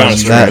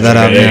 Marianas Trench. That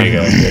album. There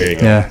you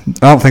go. Yeah.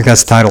 I don't think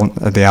that's the title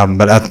of the album,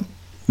 but I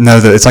know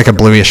that it's like a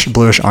bluish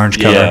orange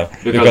cover.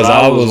 Yeah, because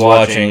I was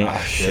watching,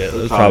 it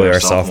was probably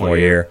our sophomore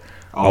year.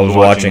 I was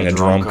watching a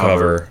drum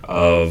cover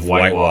of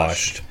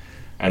Whitewashed.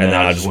 And then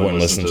I just went and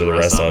listened to the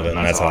rest of it,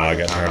 and that's how I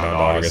got turned on to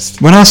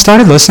August. When I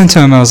started listening to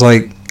him, I was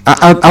like,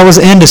 I was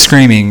into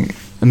screaming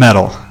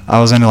metal. I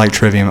was into like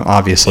Trivium,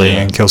 obviously,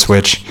 and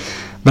Killswitch,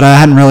 but I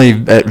hadn't really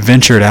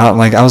ventured out.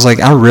 Like I was like,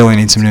 I really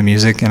need some new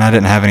music, and I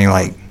didn't have any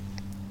like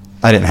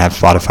I didn't have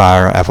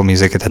Spotify or Apple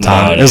Music at the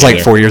time. It was like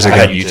 4 years ago. I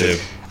had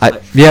YouTube.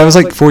 It was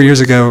like 4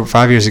 years ago,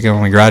 5 years ago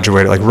when we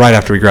graduated, like right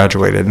after we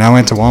graduated. And I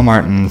went to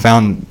Walmart and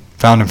found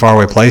in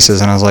Faraway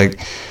Places, and I was like,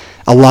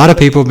 a lot of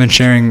people have been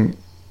sharing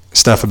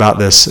stuff about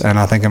this, and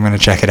I think I'm going to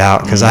check it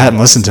out because I hadn't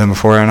listened to him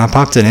before. And I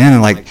popped it in,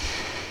 and like,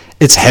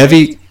 it's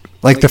heavy.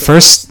 Like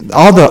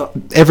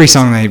every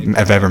song they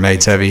have ever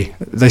made's heavy.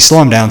 They slow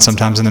them down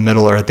sometimes in the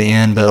middle or at the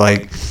end, but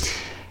like,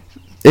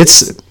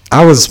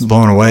 I was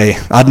blown away.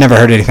 I'd never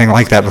heard anything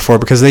like that before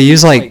because they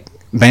use like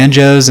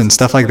banjos and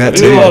stuff like that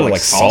too. They do a lot of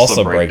like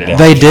salsa breakdowns.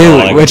 They do,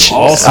 like, which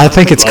awesome. I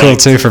think it's cool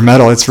too for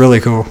metal. It's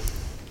really cool.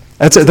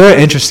 They're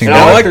interesting.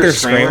 I like their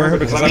screamer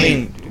because I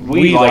mean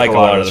we like a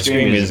lot of the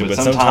scream music, but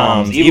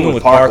sometimes even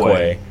with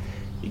Parkway,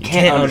 you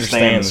can't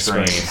understand the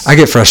screams. I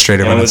get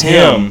frustrated with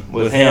him.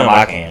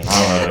 I can. I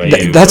don't know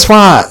about you, that's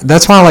why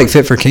I like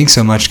Fit for King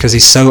so much because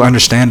he's so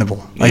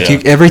understandable. Like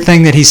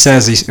everything that he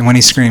says when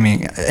he's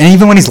screaming, and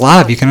even when he's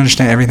live, you can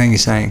understand everything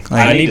he's saying.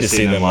 Like, I need to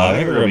see them live. I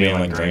think we're gonna be in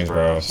like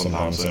Greensboro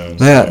sometime soon.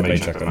 Yeah,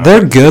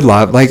 they're good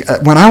live. Like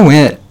when I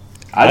went,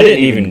 I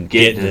didn't even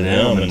get to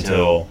them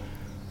until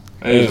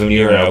it was when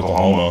you were in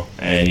Oklahoma,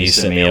 and you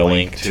sent me a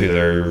link to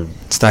their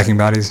Stacking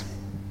Bodies.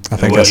 I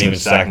think it wasn't even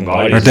Stacking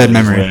Bodies. Or Dead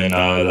Memory. When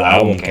the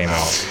album came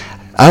out.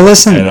 I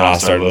listened. And then I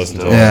started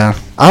listening to it. Yeah.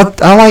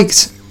 I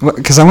liked,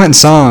 because I went and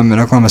saw him in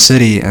Oklahoma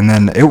City, and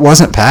then it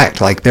wasn't packed.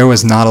 Like, there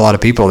was not a lot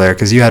of people there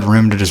because you had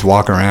room to just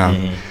walk around.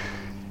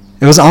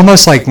 Mm-hmm. It was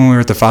almost like when we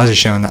were at the Fozzy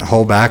show and that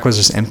whole back was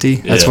just empty.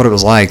 That's what it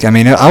was like. I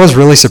mean, I was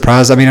really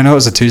surprised. I mean, I know it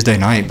was a Tuesday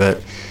night,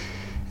 but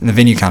and the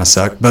venue kind of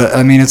sucked. But,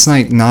 I mean, it's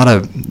like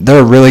they're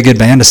a really good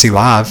band to see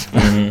live.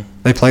 Mm-hmm.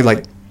 They played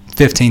like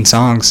 15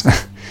 songs.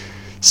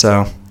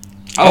 So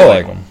I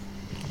like them.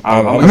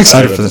 I'm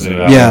excited for this new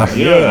album. Yeah.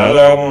 You know another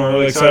album I'm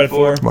really excited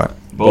for? What?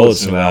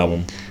 Bullet's new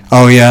album.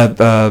 Oh,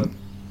 yeah.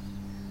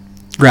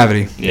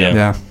 Gravity.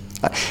 Yeah.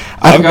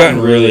 I've gotten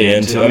really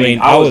into. I mean,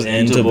 I was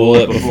into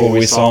Bullet before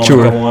we saw him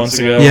a couple months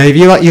ago. Yeah,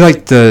 you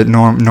like the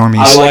normies.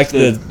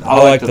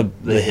 I like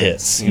the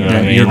hits. You know what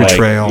I mean? Your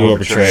Betrayal, Your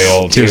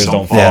Betrayal, Tears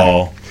Don't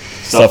Fall,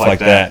 stuff like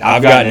that.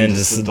 I've gotten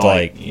into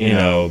like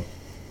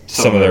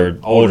some of their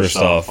older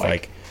stuff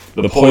like.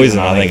 The Poison,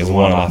 I think, is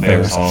one of my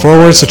favorite songs.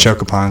 Forwards to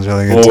Chocopon's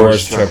really good.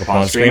 Forwards to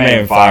Chocopon. Scream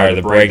Aim Fire,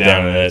 the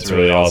breakdown in it's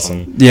really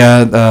awesome.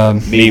 Yeah.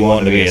 Me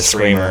wanting to be a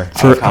screamer,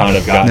 I've kind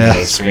of gotten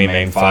to Scream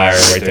Aim Fire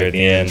right there at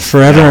the end.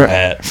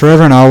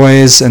 Forever and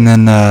Always, and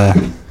then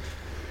Eye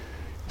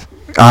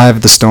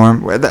of the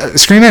Storm.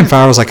 Scream Aim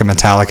Fire was like a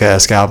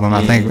Metallica-esque album,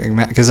 I think,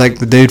 because like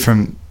the dude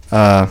from,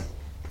 of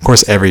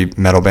course, every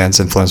metal band's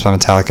influenced by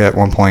Metallica at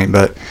one point,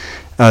 but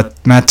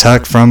Matt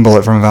Tuck from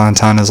Bullet for My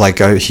Valentine is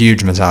like a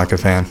huge Metallica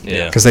fan.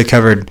 Yeah. Because they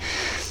covered,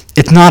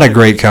 it's not a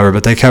great cover,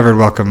 but they covered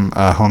Welcome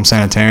Home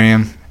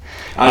Sanitarium.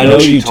 I know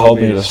you told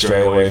me to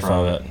stray away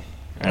from it.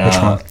 Which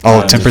one?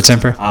 Oh,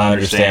 Temper. I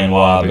understand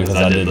why, because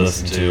I did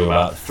listen to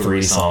about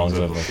 3 songs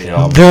of the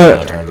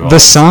album. The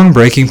song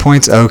Breaking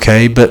Point's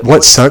okay, but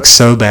what sucks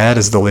so bad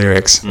is the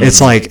lyrics. Mm-hmm. It's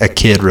like a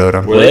kid wrote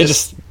them. Were they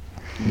just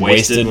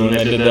wasted when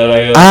they did that,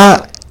 I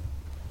guess?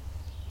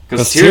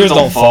 Because Tears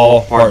Don't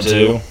Fall, Part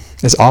 2.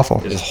 It's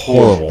awful. It's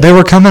horrible. They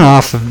were coming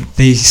off of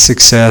the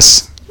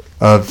success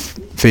of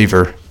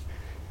Fever.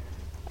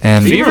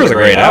 And Fever's a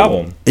great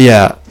album.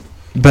 Yeah.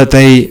 But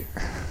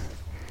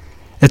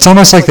it's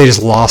almost like they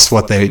just lost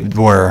what they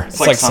were. It's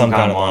like some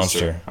kind of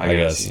monster, I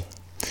guess.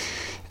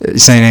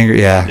 Saint Anger,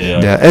 yeah.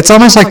 It's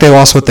almost like they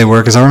lost what they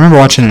were, because I remember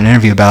watching an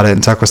interview about it,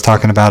 and Tuck was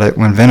talking about it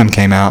when Venom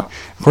came out.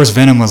 Of course,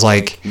 Venom was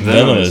like...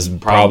 Venom is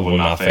probably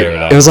my favorite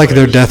album. It was like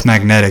their Death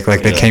Magnetic,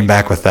 like they came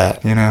back with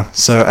that, you know?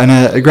 So,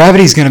 and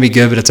Gravity's going to be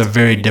good, but it's a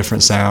very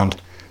different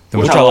sound.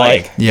 Which I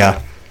like.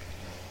 Yeah.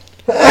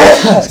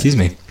 Excuse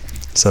me.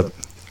 It's a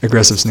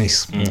aggressive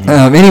sneeze.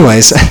 Mm-hmm.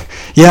 Anyways,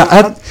 yeah,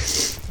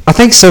 I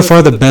think so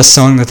far the best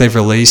song that they've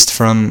released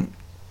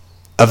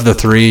of the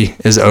 3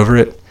 is Over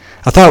It.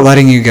 I thought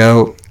Letting You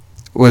Go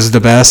was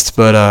the best,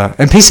 but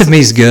and Piece of Me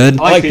is good.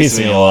 I like Piece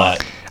of Me a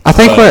lot. I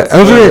think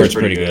Over It's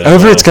pretty good.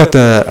 Over It's got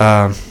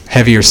the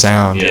heavier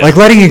sound. Yeah. Like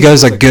Letting You Go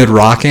is a good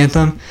rock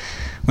anthem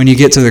when you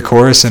get to the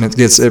chorus and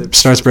it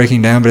starts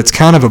breaking down, but it's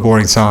kind of a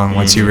boring song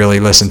once you really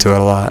listen to it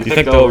a lot. Do you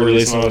think they'll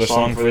release another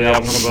song for the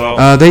album comes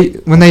out?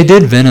 When they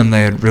did Venom,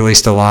 they had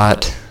released a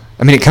lot.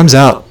 I mean, it comes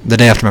out the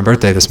day after my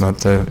birthday this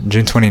month,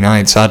 June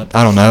 29th, so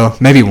I don't know.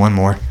 Maybe one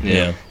more.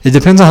 Yeah. It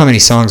depends on how many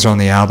songs are on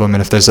the album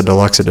and if there's a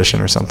deluxe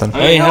edition or something. I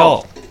mean,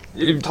 hell,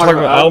 you're talking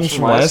about albums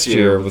from last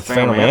year with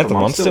Phantom Anthem.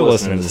 I'm still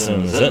listening to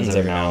Sin in the Sentence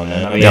every now and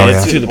then. I mean,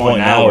 it's to the point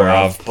now where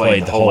I've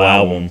played the whole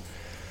album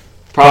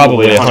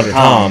probably 100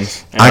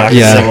 times, and I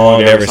can sing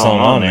along to every song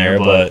on there,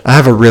 but... I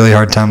have a really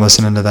hard time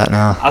listening to that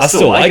now. I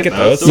still like it,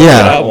 though. It's a good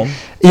album.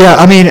 Yeah,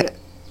 I mean...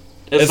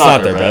 It's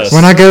not their best.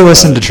 When I go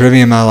listen to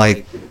Trivium, I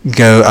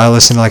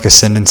listen to like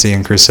Ascendancy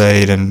and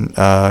Crusade and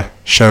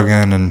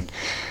Shogun, and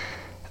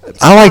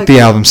I like the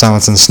album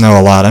Silence and Snow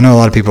a lot. I know a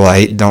lot of people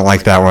don't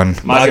like that one.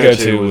 My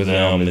go-to with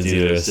them is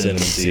either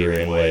Ascendancy or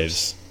In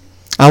Waves.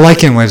 I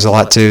like In Waves a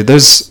lot too.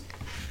 It's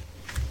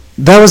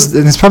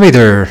probably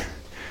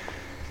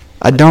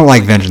I don't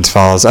like Vengeance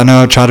Falls. I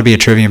know I try to be a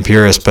Trivium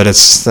purist, but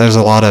there's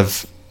a lot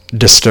of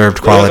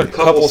disturbed quality. There's a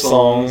couple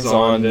songs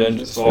on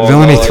Vengeance Falls.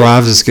 Villainy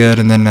Thrives is good,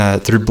 and then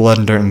Through Blood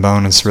and Dirt and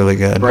Bone is really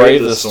good.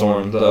 Brave the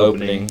Storm, the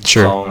opening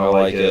song, I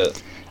like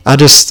it. I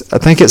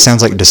think it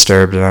sounds like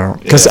Disturbed, and I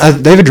don't, because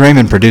David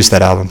Draymond produced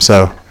that album.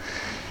 So,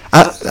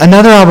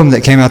 another album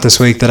that came out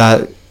this week that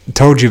I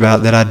told you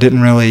about that I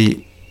didn't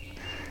really.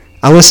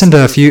 I listened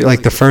to a few,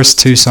 like the first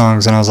 2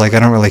 songs, and I was like, I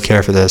don't really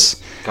care for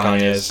this.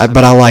 Kanye's.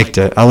 But I liked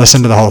it. I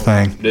listened to the whole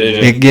thing.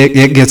 Did you?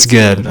 It gets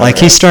good. Like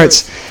he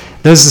starts.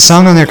 There's a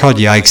song on there called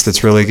Yikes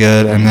that's really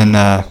good, and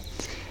then.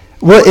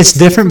 Well, it's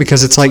different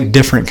because it's like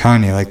different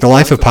Kanye. Like The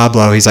Life of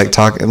Pablo, he's like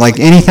talking like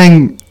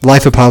anything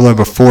Life of Pablo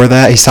before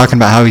that. He's talking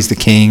about how he's the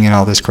king and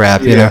all this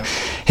crap. You know,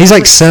 he's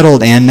like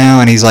settled in now,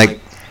 and he's like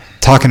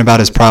talking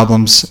about his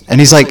problems, and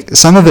he's like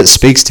some of it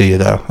speaks to you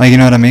though. Like you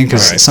know what I mean?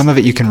 Because some of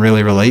it you can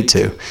really relate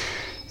to.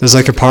 There's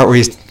like a part where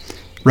he's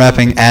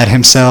rapping at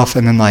himself,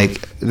 and then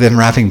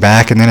rapping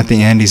back, and then at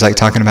the end he's like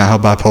talking about how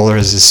bipolar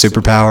is his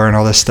superpower and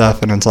all this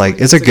stuff, and it's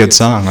like it's a good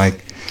song.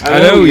 Like I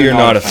know you're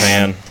not a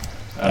fan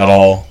at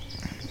all.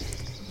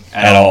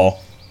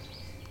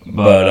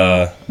 But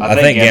I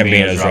think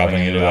Gambino's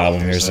dropping a new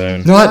album here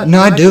soon. No,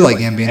 I do like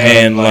Gambino.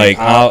 And like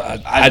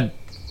I'm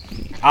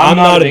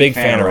not a big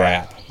fan of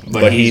rap,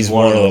 but he's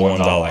one of the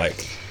ones I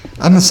like.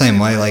 I'm the same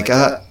way. Like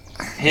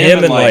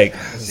him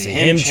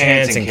and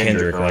Chance and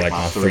Kendrick are like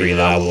my 3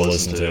 that I will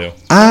listen to.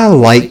 I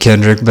like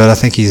Kendrick, but I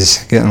think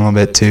he's getting a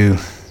little bit too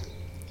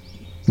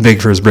big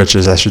for his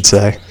britches, I should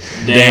say.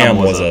 Damn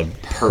was a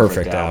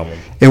perfect album.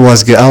 It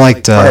was good. I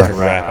liked perfect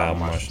rap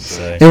album, I should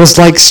say. It was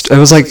like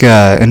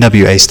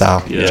NWA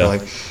style. Yeah.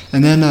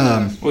 And then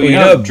well, you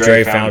know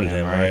Dre founded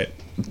him, right?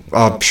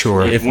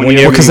 Sure.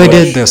 Because they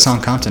did the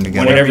song Compton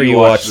together. Whenever you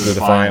watch the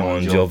Defiant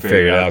ones, you'll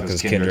figure it out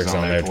because Kendrick's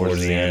on there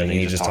towards the end, and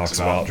he just talks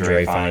about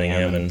Dre finding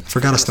him. And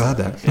forgot I still had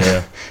that.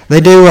 Yeah.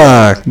 They do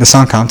the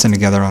song Compton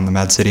together on the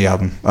Mad City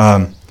album.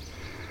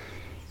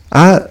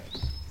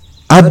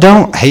 I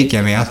don't hate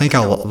Gimme. I think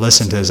I'll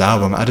listen to his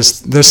album.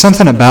 There's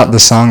something about the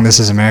song "This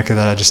Is America"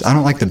 that I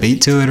don't like the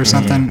beat to it or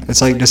something. Mm-hmm.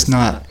 It's like just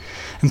not.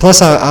 And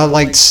plus,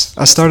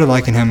 I started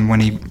liking him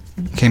when he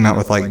came out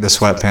with like the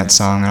Sweatpants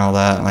song and all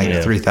that,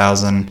 like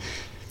 3000,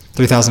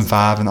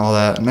 3005 and all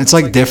that. And it's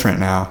like different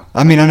now.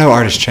 I mean, I know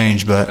artists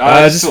change, but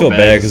I just feel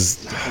bad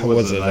because what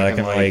was it back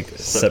in like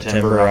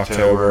September,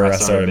 October? I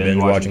started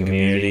binge watching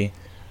Community,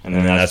 and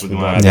then that's when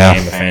I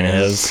became a fan of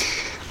his.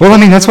 Well, I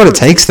mean, that's what it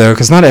takes though,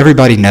 because not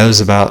everybody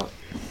knows about.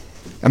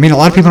 I mean, a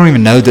lot of people don't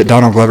even know that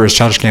Donald Glover is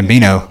Childish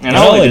Gambino. And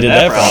I only did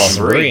that for Alice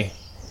Marie,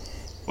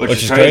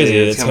 which is crazy.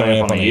 It's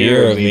coming up on a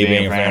year of me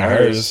being a fan of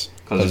hers,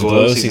 because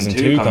Glow Season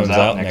 2 comes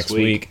out next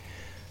week.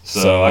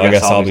 So I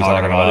guess I'll be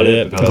talking about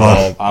it,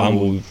 because I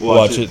will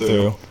watch it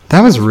through. That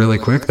was really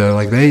quick, though.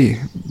 Like,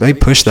 they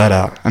pushed that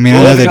out. I mean,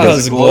 I know they did.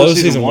 Because Glow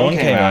Season 1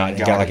 came out and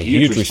got like a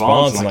huge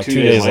response, and like 2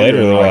 days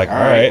later, they were like, all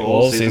right,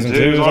 well, Season 2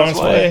 is on its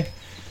way.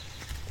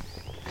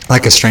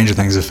 Like a Stranger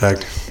Things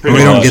effect. But we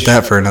don't get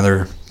that for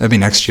another. That'd be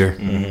next year.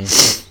 Mm-hmm.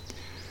 It's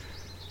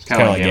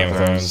kind of like Game of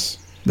Thrones.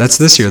 That's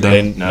this year,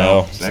 though.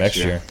 No, it's next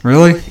year.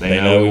 Really?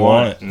 They know we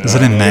want it. Is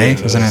it in May?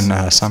 Is it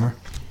in summer?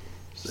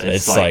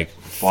 It's like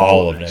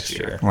fall of next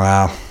year.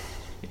 Wow.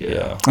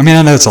 Yeah. I mean,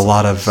 I know it's a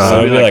lot of. So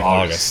it'll be like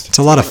August. It's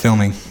a lot of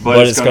filming.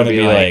 But it's going to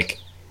be like,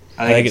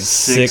 I think it's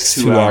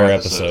 6 2-hour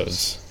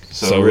episodes.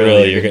 So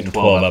really, you're getting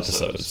 12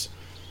 episodes.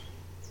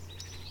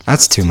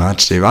 That's too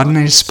much, dude. Why didn't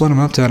they just split them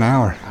up to an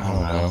hour? I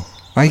don't know.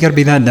 Why you gotta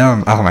be that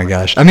dumb? Oh my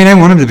gosh! I mean, I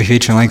want them to be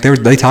feature length.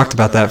 They talked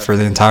about that for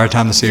the entire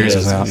time the series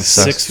was out.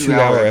 6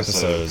 2-hour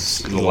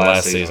episodes in the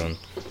last season.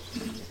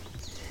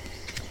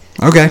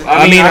 Okay.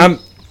 I mean,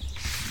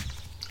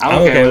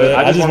 I'm okay with it.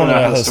 I just want to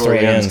know how the story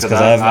ends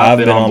because I've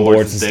been on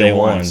board since day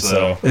one.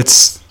 So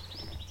it's.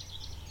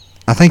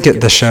 I think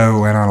the show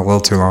went on a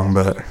little too long,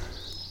 but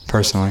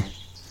personally,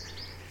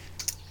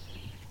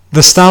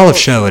 the style of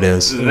show it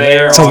is.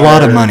 It's a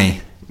lot of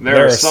money.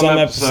 There are some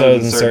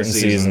episodes in certain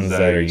seasons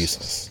that are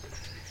useless.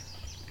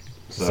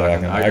 So I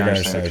can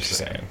understand what you're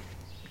saying.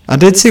 I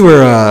did see where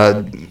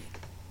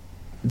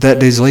that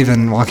dude's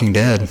leaving Walking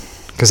Dead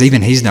because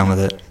even he's done with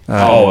it.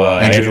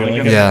 Andrew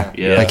Lincoln? Yeah,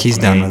 like he's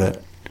done with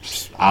it.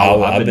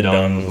 I've been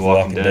done with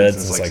Walking Dead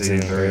since like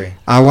season 3.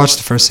 I watched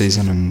the first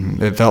season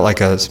and it felt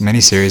like a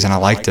miniseries and I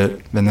liked it.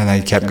 And then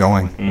they kept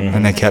going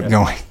and they kept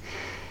going.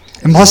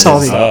 And plus all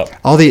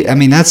the I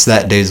mean that's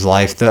that dude's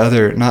life. The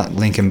other not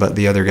Lincoln but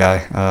the other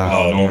guy.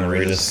 Norman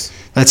Reedus.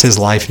 That's his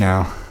life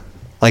now.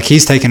 Like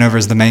he's taken over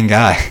as the main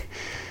guy.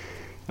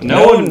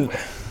 No one.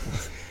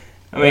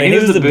 I mean, he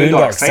was the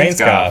Boondock Saints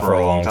guy for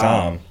a long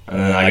time, and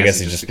then I guess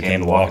he just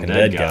became the Walking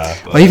Dead guy.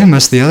 Well, even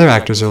most of the other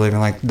actors are leaving.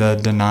 Like the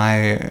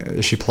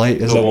Denai, she played.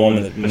 The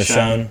woman,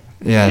 Michonne.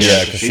 Yeah,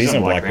 because she's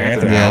in Black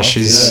Panther now. Yeah,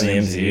 she's in the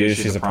MCU.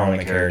 She's a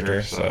prominent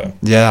character. So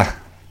yeah.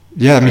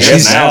 I mean,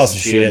 she's now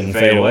since she didn't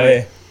fade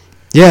away.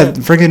 Yeah,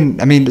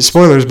 friggin'. I mean,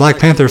 spoilers. Black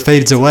Panther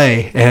fades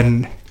away,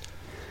 and.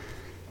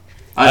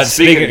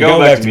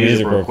 Going back to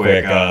music real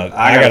quick,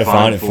 I gotta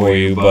find it for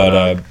you,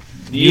 but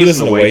you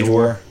listen to Wage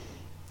War?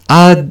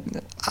 I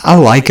I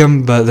like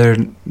them, but I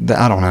don't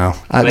know.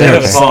 They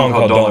have a song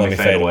called "Don't Let Me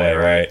Fade Away,"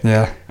 right?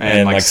 Yeah.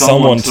 And like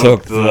someone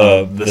took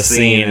the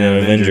scene in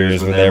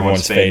Avengers where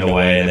everyone's fading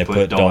away, and they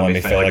put "Don't Let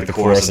Me Fade," like the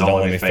chorus of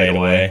 "Don't Let Me Fade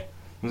Away."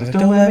 Like,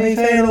 don't let me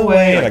fade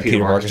away. Like Peter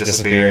Parker's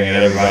disappearing and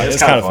everybody.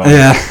 It's kind of funny.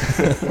 Yeah.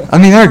 I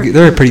mean,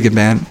 they're a pretty good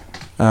band.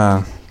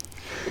 I'm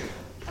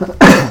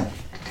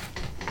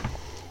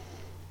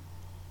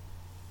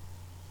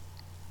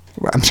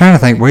trying to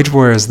think. Wage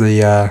War is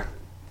the.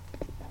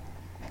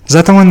 Is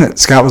that the one that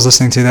Scott was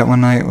listening to that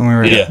one night when we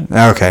were? Yeah.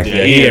 Oh, okay.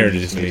 Yeah, he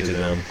introduced me to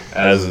them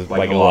as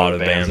like a lot of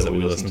bands that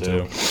we listen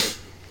to.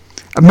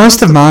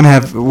 Most of mine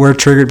were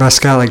triggered by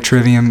Scott, like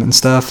Trivium and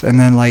stuff, and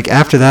then like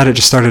after that, it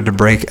just started to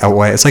break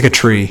away. It's like a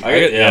tree.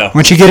 Yeah.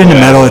 Once you get into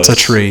metal, it's a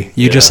tree.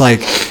 You just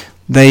like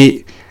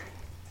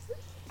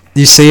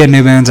you see a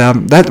new band's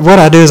album. What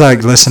I do is I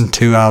listen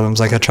to albums.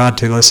 Like I tried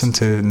to listen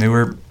to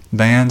newer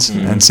bands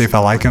and see if I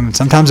like them. And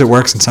sometimes it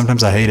works, and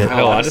sometimes I hate it.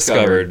 Hell, I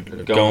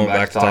discovered, going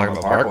back to talking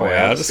about Parkway,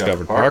 I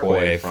discovered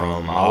Parkway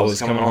I was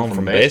coming home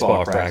from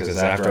baseball practice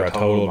after I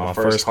totaled my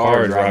first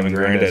car driving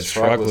Granddad's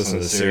truck,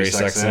 listening to Sirius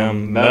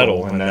XM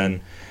metal, and then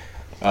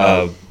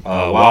Wild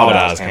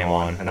Eyes came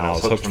on, and I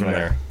was hooked from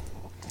there.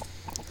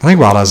 I think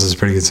Wild Eyes is a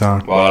pretty good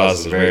song. Wild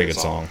Eyes is a very good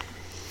song.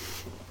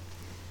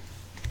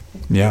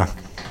 Yeah.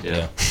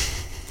 Yeah.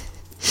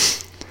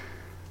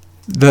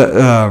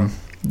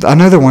 I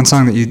know the one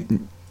song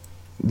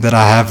that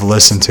I have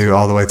listened to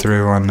all the way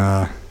through on,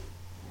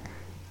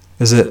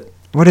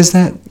 what is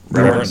that?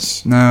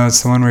 Reverence. No,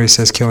 it's the one where he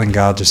says killing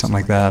gods or something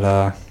like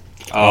that.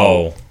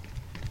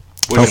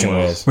 Wishing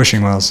Wells.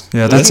 Wishing Wells.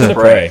 Yeah, that's it.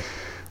 Pray.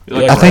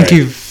 I think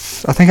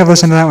I've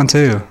listened to that one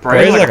too.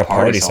 Pray is like a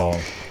party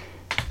song.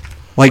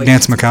 Like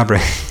Dance Macabre.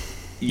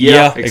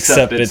 Yeah,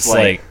 except it's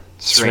like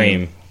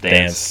scream,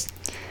 dance.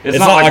 It's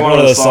not like one of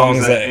those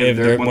songs that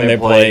when they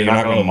play, you're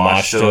not going to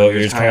mosh to it.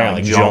 You're just kind of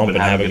like jump and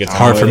have a good time.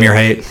 Hard From Your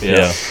Hate.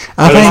 Yeah.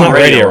 But it's not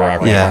radio rock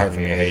like Hard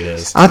From Your Hate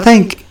is. I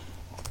think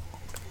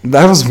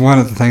that was one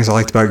of the things I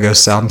liked about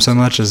Ghost's album so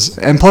much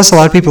and plus a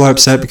lot of people are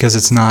upset because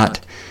it's not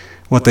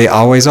what they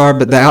always are,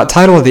 but the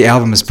title of the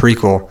album is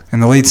Prequel,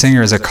 and the lead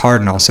singer is a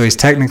cardinal, so he's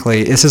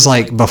technically, this is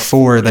like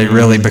before they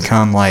really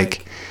become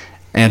like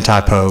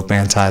anti-Pope,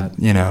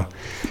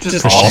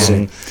 just Christian. awesome. I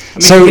mean,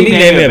 so can you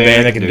name me a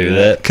band that can do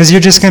that? Because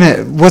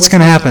what's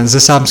gonna happen is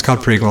this album's called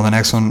Prequel. The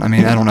next one, I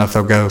mean, I don't know if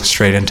they'll go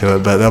straight into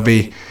it, but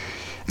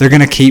they're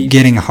gonna keep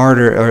getting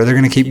harder, or they're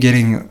gonna keep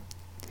getting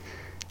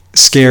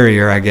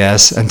scarier, I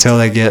guess, until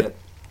they get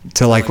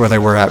to like where they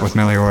were at with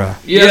Meliora.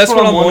 Yeah, that's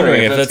what I'm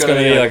wondering, if that's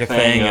gonna be like a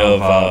thing of,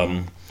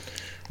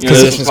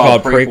 this one's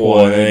called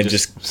Prequel, and then it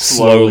just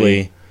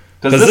slowly,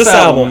 because this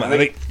album, I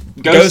think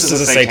Ghost is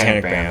a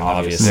satanic band,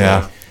 obviously.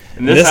 Yeah.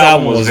 And this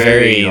album was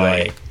very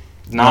like.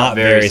 Not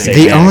very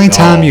satanic. The only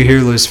time you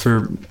hear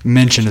Lucifer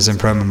mentioned is in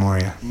Pro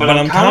Memoria. But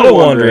I'm kind of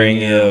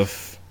wondering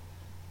if,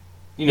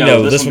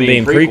 this one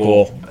being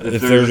prequel,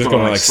 if they're just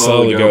going to like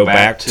slowly go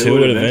back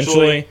to it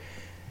eventually,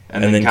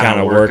 and then kind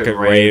of work it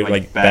right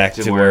like back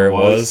to where it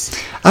was.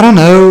 I don't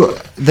know.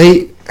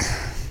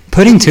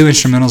 Putting two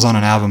instrumentals on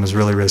an album is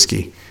really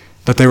risky,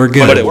 but they were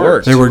good. But it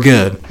worked. They were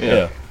good.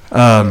 Yeah.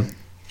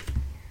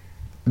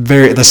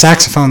 The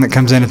saxophone that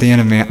comes in at the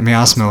end of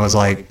Miasma was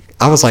like.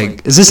 I was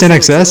like, is this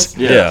NXS?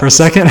 Yeah. For a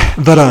second.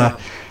 But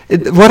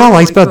what I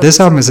liked about this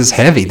album is it's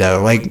heavy,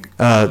 though. Like,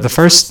 the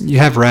first, you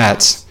have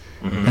Rats,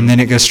 and then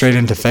it goes straight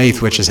into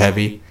Faith, which is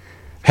heavy.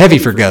 Heavy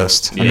for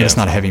Ghost. I mean, it's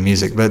not heavy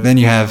music. But then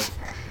you have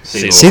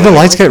See the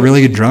Lights got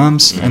really good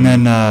drums, and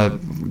then the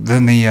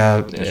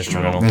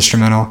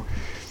instrumental.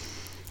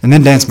 And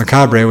then Dance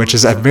Macabre, which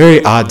is a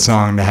very odd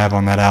song to have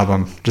on that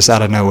album, just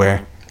out of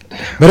nowhere.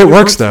 But it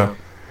works, though.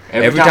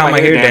 Every time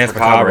I hear Dance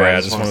Macabre,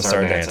 I just want to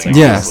start dancing.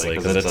 Yeah.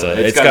 Because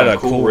it's got a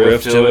cool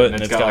riff to it,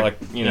 and it's got like,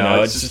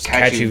 it's just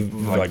catchy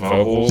like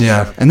vocals.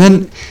 Yeah. And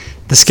then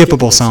the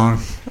skippable song,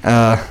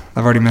 I've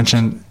already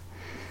mentioned,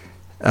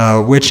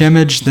 Witch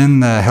Image, then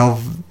the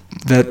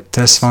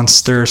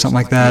Helvetesmonster or something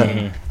like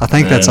that. I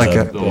think that's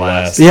like the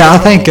last. Yeah, I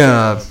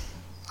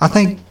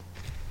think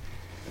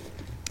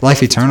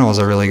Life Eternal is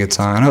a really good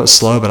song. I know it's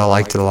slow, but I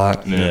liked it a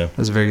lot. Yeah. It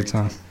was a very good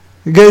song.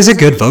 He's a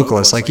good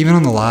vocalist. Like, even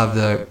on the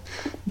live,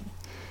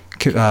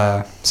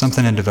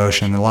 Something in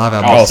Devotion, the live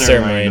album.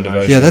 Ceremony in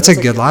Devotion. Yeah, that's a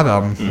good live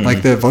album.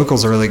 Like, the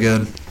vocals are really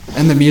good.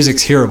 And the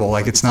music's hearable.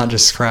 Like, it's not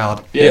just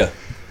crowd. Yeah.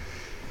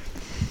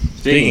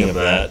 Speaking of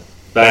that,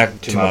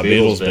 back to my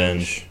Beatles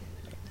binge.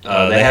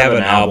 They have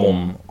an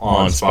album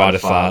on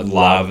Spotify,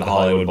 Live at the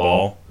Hollywood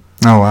Bowl.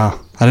 Oh, wow.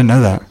 I didn't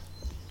know that.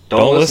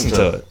 Don't listen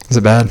to it. Is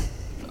it bad?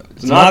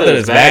 It's not that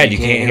it's bad. You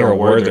can't hear a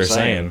word they're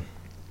saying.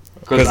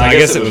 Because I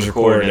guess it was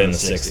recorded in the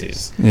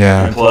 60s.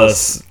 Yeah. And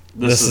plus,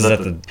 this is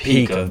at the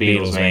peak of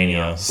Beatles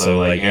mania, so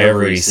like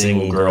every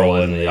single girl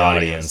in the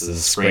audience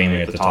is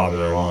screaming at the top of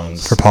their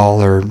lungs. For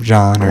Paul or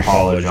John or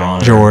Paul or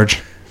John.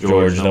 George.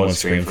 No one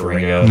screamed for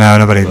Ringo. No,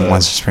 nobody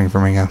wants to scream for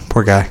Ringo.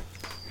 Poor guy.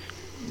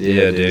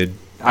 Yeah, dude.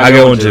 I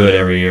go into it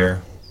every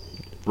year.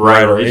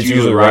 It's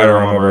usually right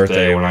around my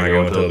birthday when I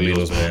go into a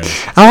Beatles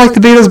binge. I like the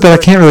Beatles, but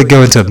I can't really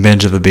go into a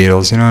binge of the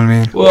Beatles. You know what I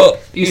mean? Well,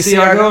 you see,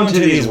 I go into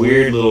these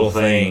weird little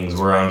things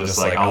where I'm just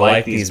like, I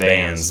like these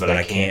bands, but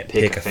I can't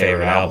pick a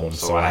favorite album,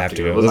 so I have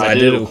to go. I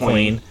did it with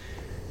Queen.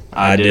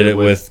 I did it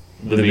with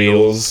the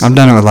Beatles. I've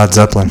done it with Led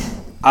Zeppelin.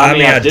 I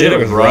mean, I did it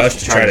with Rush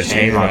to try to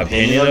change my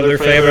opinion of their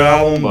favorite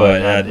album,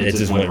 but it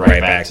just went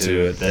right back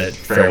to it. That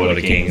Farewell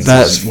to Kings.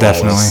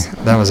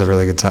 That was a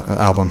really good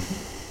album.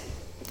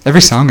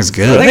 Every song is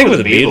good. I think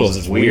with the Beatles,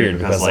 it's weird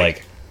because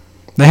like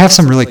they have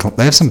some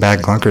bad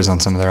clunkers on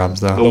some of their albums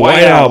though. The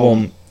White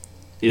Album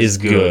is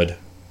good.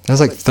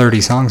 There's like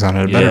 30 songs on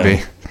it. It better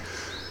be.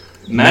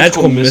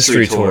 Magical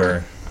Mystery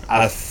Tour,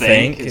 I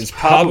think, is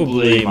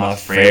probably my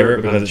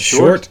favorite because it's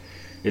short,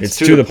 it's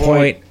to the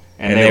point,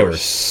 and they were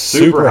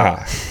super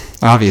high.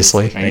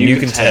 Obviously. And you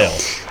can tell.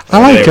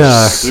 I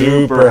like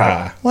super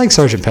high. I like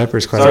Sgt.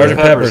 Pepper's quite Sgt.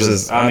 Pepper's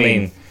is,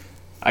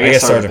 I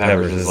guess Sgt.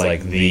 Pepper's is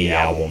like the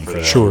album for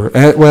that. Sure.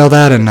 Well,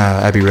 that and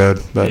Abbey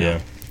Road, but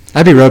yeah.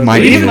 Abbey Road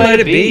might be. Even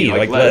Let It Be,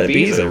 like Let It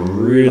Be is a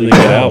really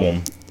good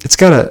album. It's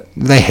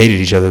they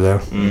hated each other though.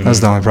 Mm-hmm. That's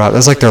the only problem.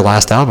 That's like their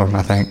last album,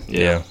 I think.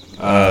 Yeah.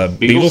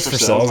 Beatles for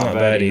Sale's not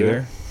bad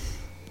either.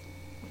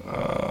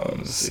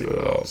 Let's see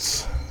what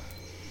else.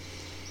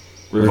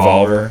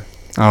 Revolver.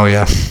 Oh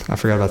yeah, I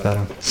forgot about that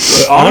one.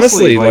 But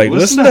honestly, like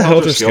listen to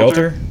Helter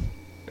Skelter,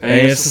 and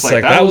it's just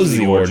like that was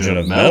the origin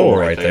of metal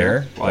right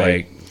there.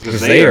 Like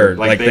because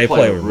they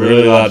play with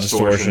really loud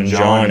distortion.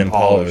 John and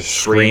Paul are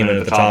screaming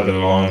at the top of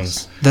their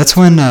lungs. That's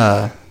when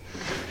that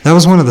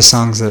was one of the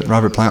songs that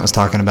Robert Plant was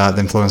talking about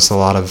that influenced a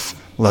lot of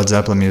Led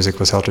Zeppelin music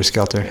was Helter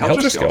Skelter.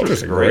 Helter Skelter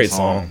is a great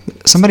song.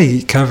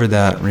 Somebody covered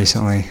that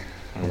recently.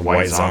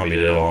 White Zombie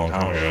did a long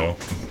time ago.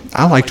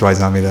 I liked White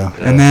Zombie though,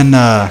 and then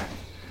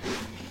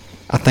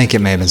I think it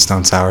may have been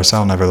Stone Sour, so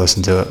I'll never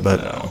listen to it.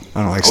 But no.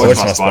 I don't like Stone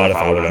Sour. I wish my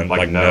Spotify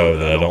would know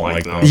that I don't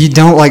like them. You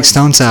don't like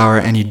Stone Sour,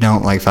 and you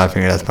don't like Five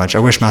Finger Death Punch. I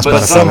wish my Spotify.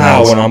 But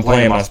somehow when I'm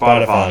playing my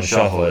Spotify and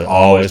shuffle, it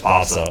always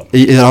pops up.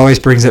 It always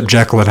brings up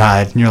Jekyll and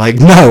Hyde, and you're like,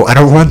 no, I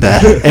don't want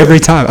that. Every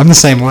time, I'm the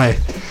same way.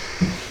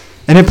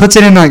 And it puts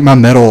it in like my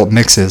metal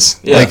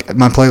mixes, like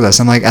my playlist.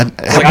 I'm like, I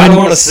don't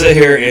want to sit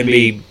here and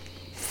be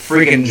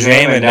freaking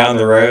jamming down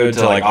the road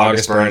to like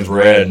August Burns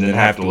Red, and then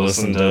have to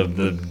listen to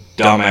the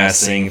dumbass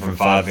singing from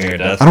Five Finger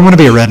Death Punch. I don't want to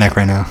be a redneck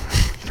right now.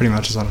 Pretty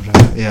much is what I'm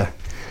trying to do. Yeah.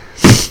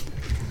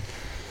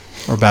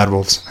 Or Bad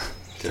Wolves.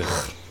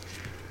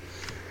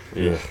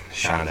 Yeah,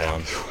 shine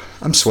down.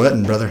 I'm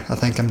sweating, brother. I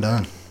think I'm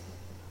done.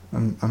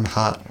 I'm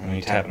hot. Are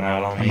you tapping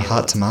out on me? I'm a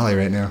hot tamale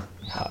right now.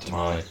 Hot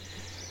tamale.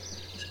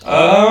 What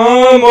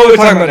are we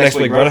talking about next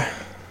week, brother?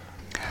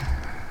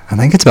 I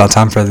think it's about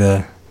time for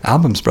the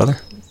albums, brother.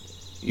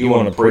 You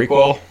want a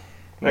prequel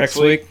next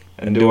week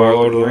and do our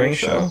Lord of the Rings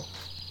show?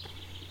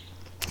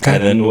 Okay.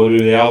 And then we'll do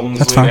the albums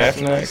That's week fine.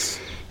 after next?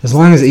 As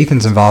long as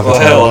Ethan's involved. Well,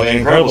 hell,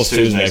 Incredibles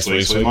 2 is next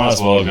week, so we might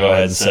as well go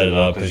ahead and set it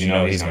up, because you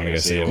know he's going to go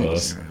see it with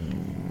us.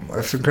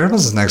 If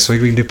Incredibles is next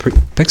week, we can do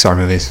Pixar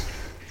movies.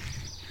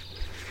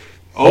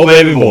 Oh,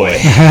 baby boy.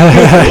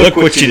 Look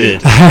what you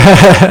did.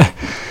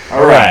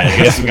 All right, I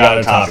guess we got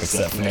our topic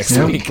set for next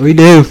week. We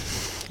do.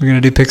 We're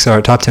going to do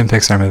top 10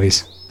 Pixar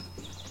movies.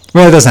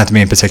 Well, it doesn't have to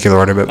be in particular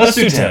order, but... Let's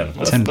do 10.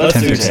 Let's do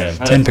 10.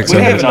 10 Pixar movies.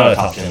 We haven't done a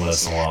top 10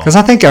 list in a while. Because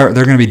I think they're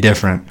going to be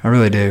different. I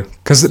really do.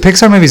 Because the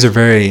Pixar movies are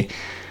very...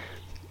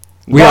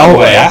 By the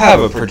way, I have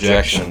a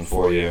projection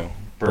for you.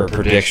 Or a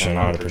prediction,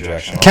 not a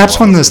projection. Caps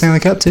won the Stanley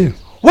Cup, too.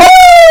 Woo!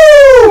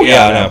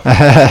 Yeah, I know.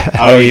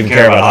 I don't even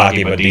care about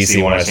hockey, but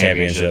DC won a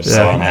championship,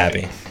 so I'm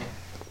happy.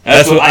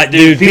 That's what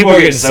dude, people are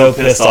getting so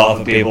pissed off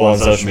at people on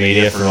social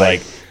media for,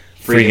 like,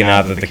 freaking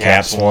out that the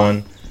Caps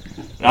won.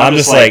 And I'm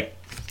just like...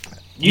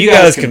 You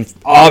guys can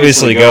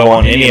obviously go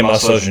on any of my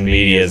social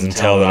medias and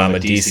tell that I'm a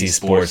DC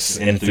sports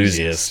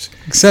enthusiast.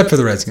 Except for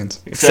the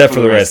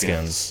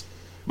Redskins.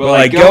 But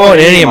like, go on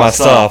any of my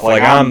stuff.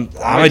 Like, I'm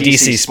a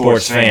DC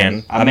sports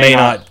fan. I may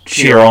not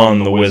cheer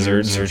on the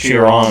Wizards or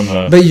cheer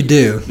on but you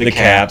do the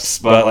Caps.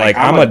 But like,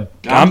 I'm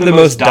the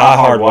most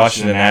diehard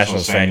Washington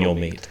Nationals fan you'll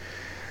meet.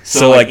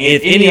 So like,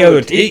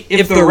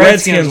 if the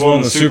Redskins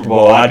won the Super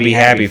Bowl, I'd be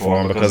happy for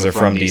them because they're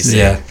from DC.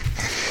 Yeah.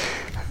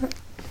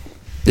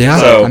 Yeah,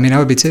 so, I mean, I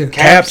would be too.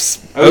 Caps,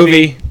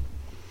 Ovi,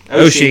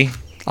 Oshie,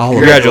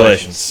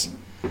 congratulations.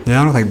 Yeah,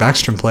 I don't think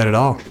Backstrom played at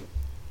all.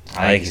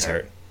 I think he's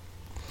hurt.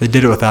 They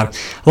did it without...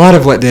 A lot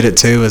of what did it,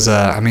 too, is...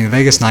 the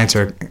Vegas Knights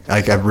are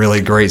like a really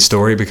great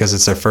story because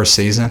it's their first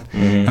season.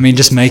 Mm-hmm. I mean,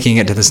 just making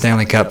it to the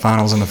Stanley Cup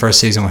Finals in the first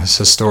season was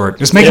historic.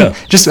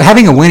 Just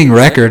having a winning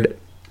record...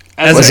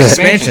 As an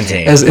expansion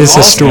team. It's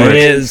historic.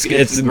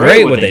 It's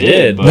great what they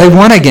did, but... They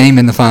won a game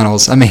in the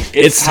finals. I mean...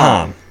 It's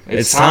time.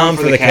 It's time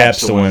for the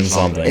Caps to win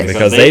something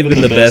because they've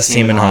been the best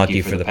team in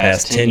hockey for the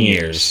past 10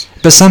 years.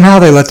 But somehow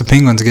they let the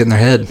Penguins get in their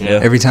head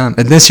every time.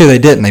 And this year they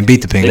didn't. They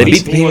beat the Penguins. They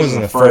beat the Penguins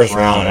in the first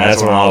round, and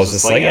that's when I was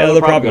just like, yeah,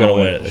 they're probably going to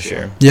win it this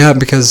year. Yeah,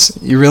 because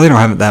you really don't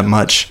have it that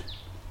much.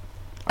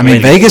 I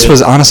mean Vegas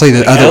was honestly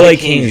the other... LA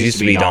Kings used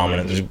to be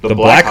dominant. Remember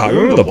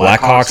the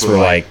Blackhawks were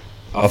like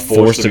a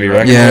force to be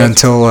reckoned with? Yeah,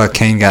 until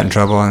Kane got in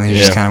trouble and he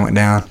just kind of went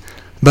down.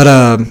 But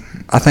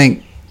I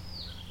think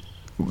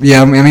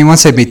Yeah, I mean,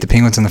 once they beat the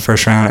Penguins in the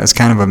first round, it was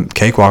kind of a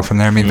cakewalk from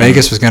there. I mean,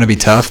 Vegas was going to be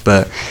tough,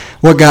 but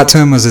what got to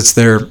them was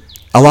a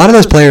lot of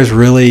those players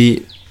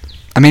really.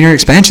 I mean, your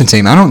expansion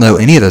team. I don't know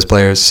any of those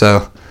players,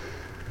 so.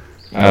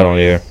 I don't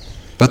either.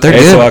 But they're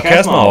good. So I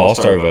cast my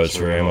All-Star votes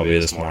for MLB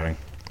this morning.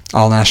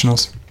 All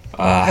Nationals.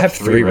 I have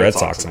 3 Red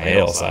Sox on the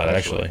AL side,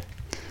 actually.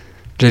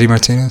 JD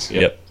Martinez.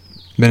 Yep.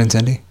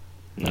 Benintendi.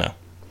 No.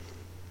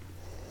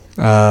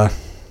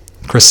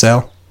 Chris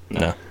Sale.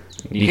 No.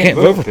 You can't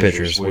vote for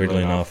pitchers,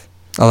 weirdly enough.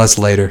 Oh, that's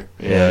later.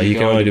 Yeah, you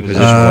can only do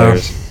position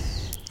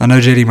players. I know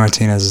JD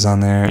Martinez is on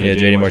there. Yeah,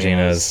 JD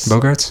Martinez.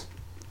 Bogarts?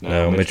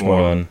 No, Mitch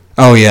Moreland.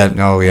 Oh, yeah. And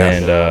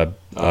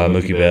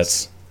Mookie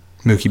Betts.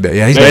 Mookie Betts.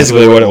 Yeah,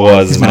 basically what it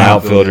was is my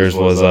outfielders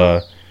was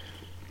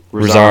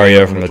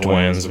Rosario from the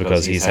Twins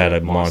because he's had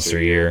a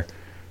monster year.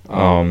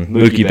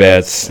 Mookie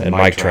Betts and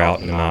Mike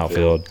Trout in the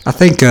outfield. I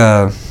think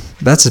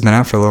Betts has been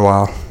out for a little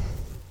while.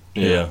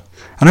 Yeah.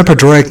 I know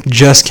Pedroia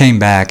just came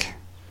back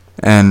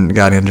and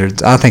got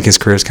injured. I think his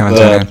career's coming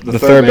to an end. The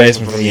third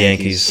baseman from the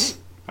Yankees,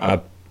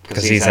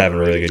 because he's having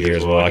a really good year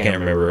as well. I can't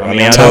remember. I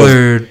mean,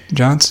 Tyler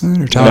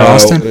Johnson or Tyler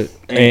Austin?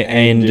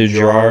 And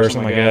DeGirar or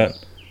something like that.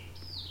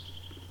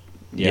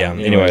 Yeah,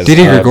 anyways.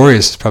 Didi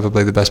Gregorius is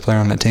probably the best player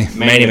on that team.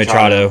 Manny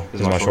Machado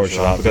is my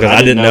shortstop because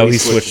I didn't know he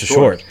switched to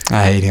short.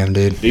 I hate him,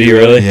 dude. Do you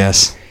really?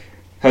 Yes.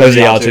 Jose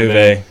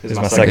Altuve is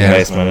my second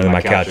baseman, and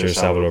my catcher is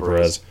Salvador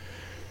Perez.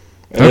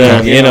 And then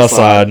on the NL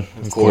side,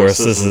 of course,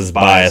 this is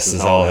biased as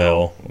all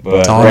hell,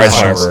 but Bryce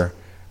Harper,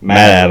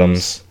 Matt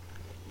Adams,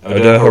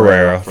 Odo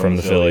Herrera from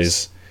the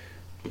Phillies,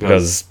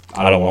 because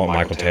I don't want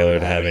Michael Taylor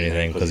to have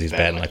anything because he's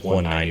batting like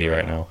 190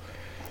 right now.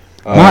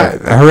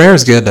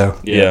 Herrera's good, though.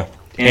 Yeah.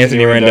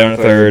 Anthony Rendon at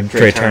third,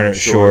 Trey Turner at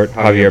short,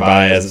 Javier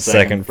Baez at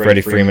second,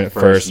 Freddie Freeman at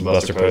first, and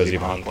Buster Posey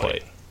behind the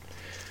plate.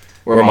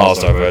 We're my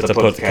all-star votes.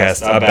 I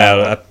cast my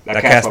ballot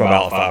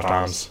 5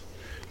 times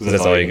because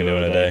that's all you can do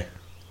in a day.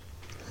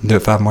 Do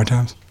it 5 more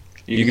times?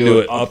 You can do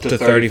it up to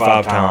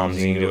 35 times,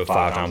 and you can do it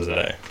 5 times a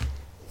day.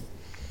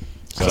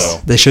 So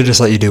they should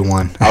just let you do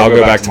 1. I'll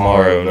go back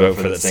tomorrow and vote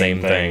for the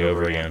same thing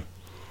over again.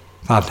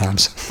 5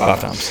 times. 5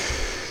 times.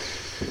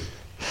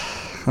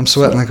 I'm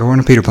sweating like a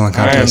Warner Peter pulling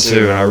contest. I am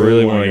too, and I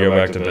really want to go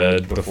back to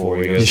bed before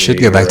we go. You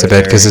should go back to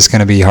bed because it's going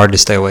to be hard to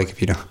stay awake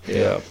if you don't.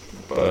 Yeah,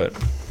 but...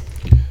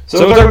 So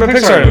we'll talk about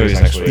Pixar movies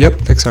next week. Yep,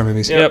 Pixar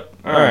movies. Yep.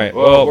 All right.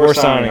 Well, we're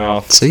signing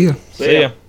off. See ya. See ya.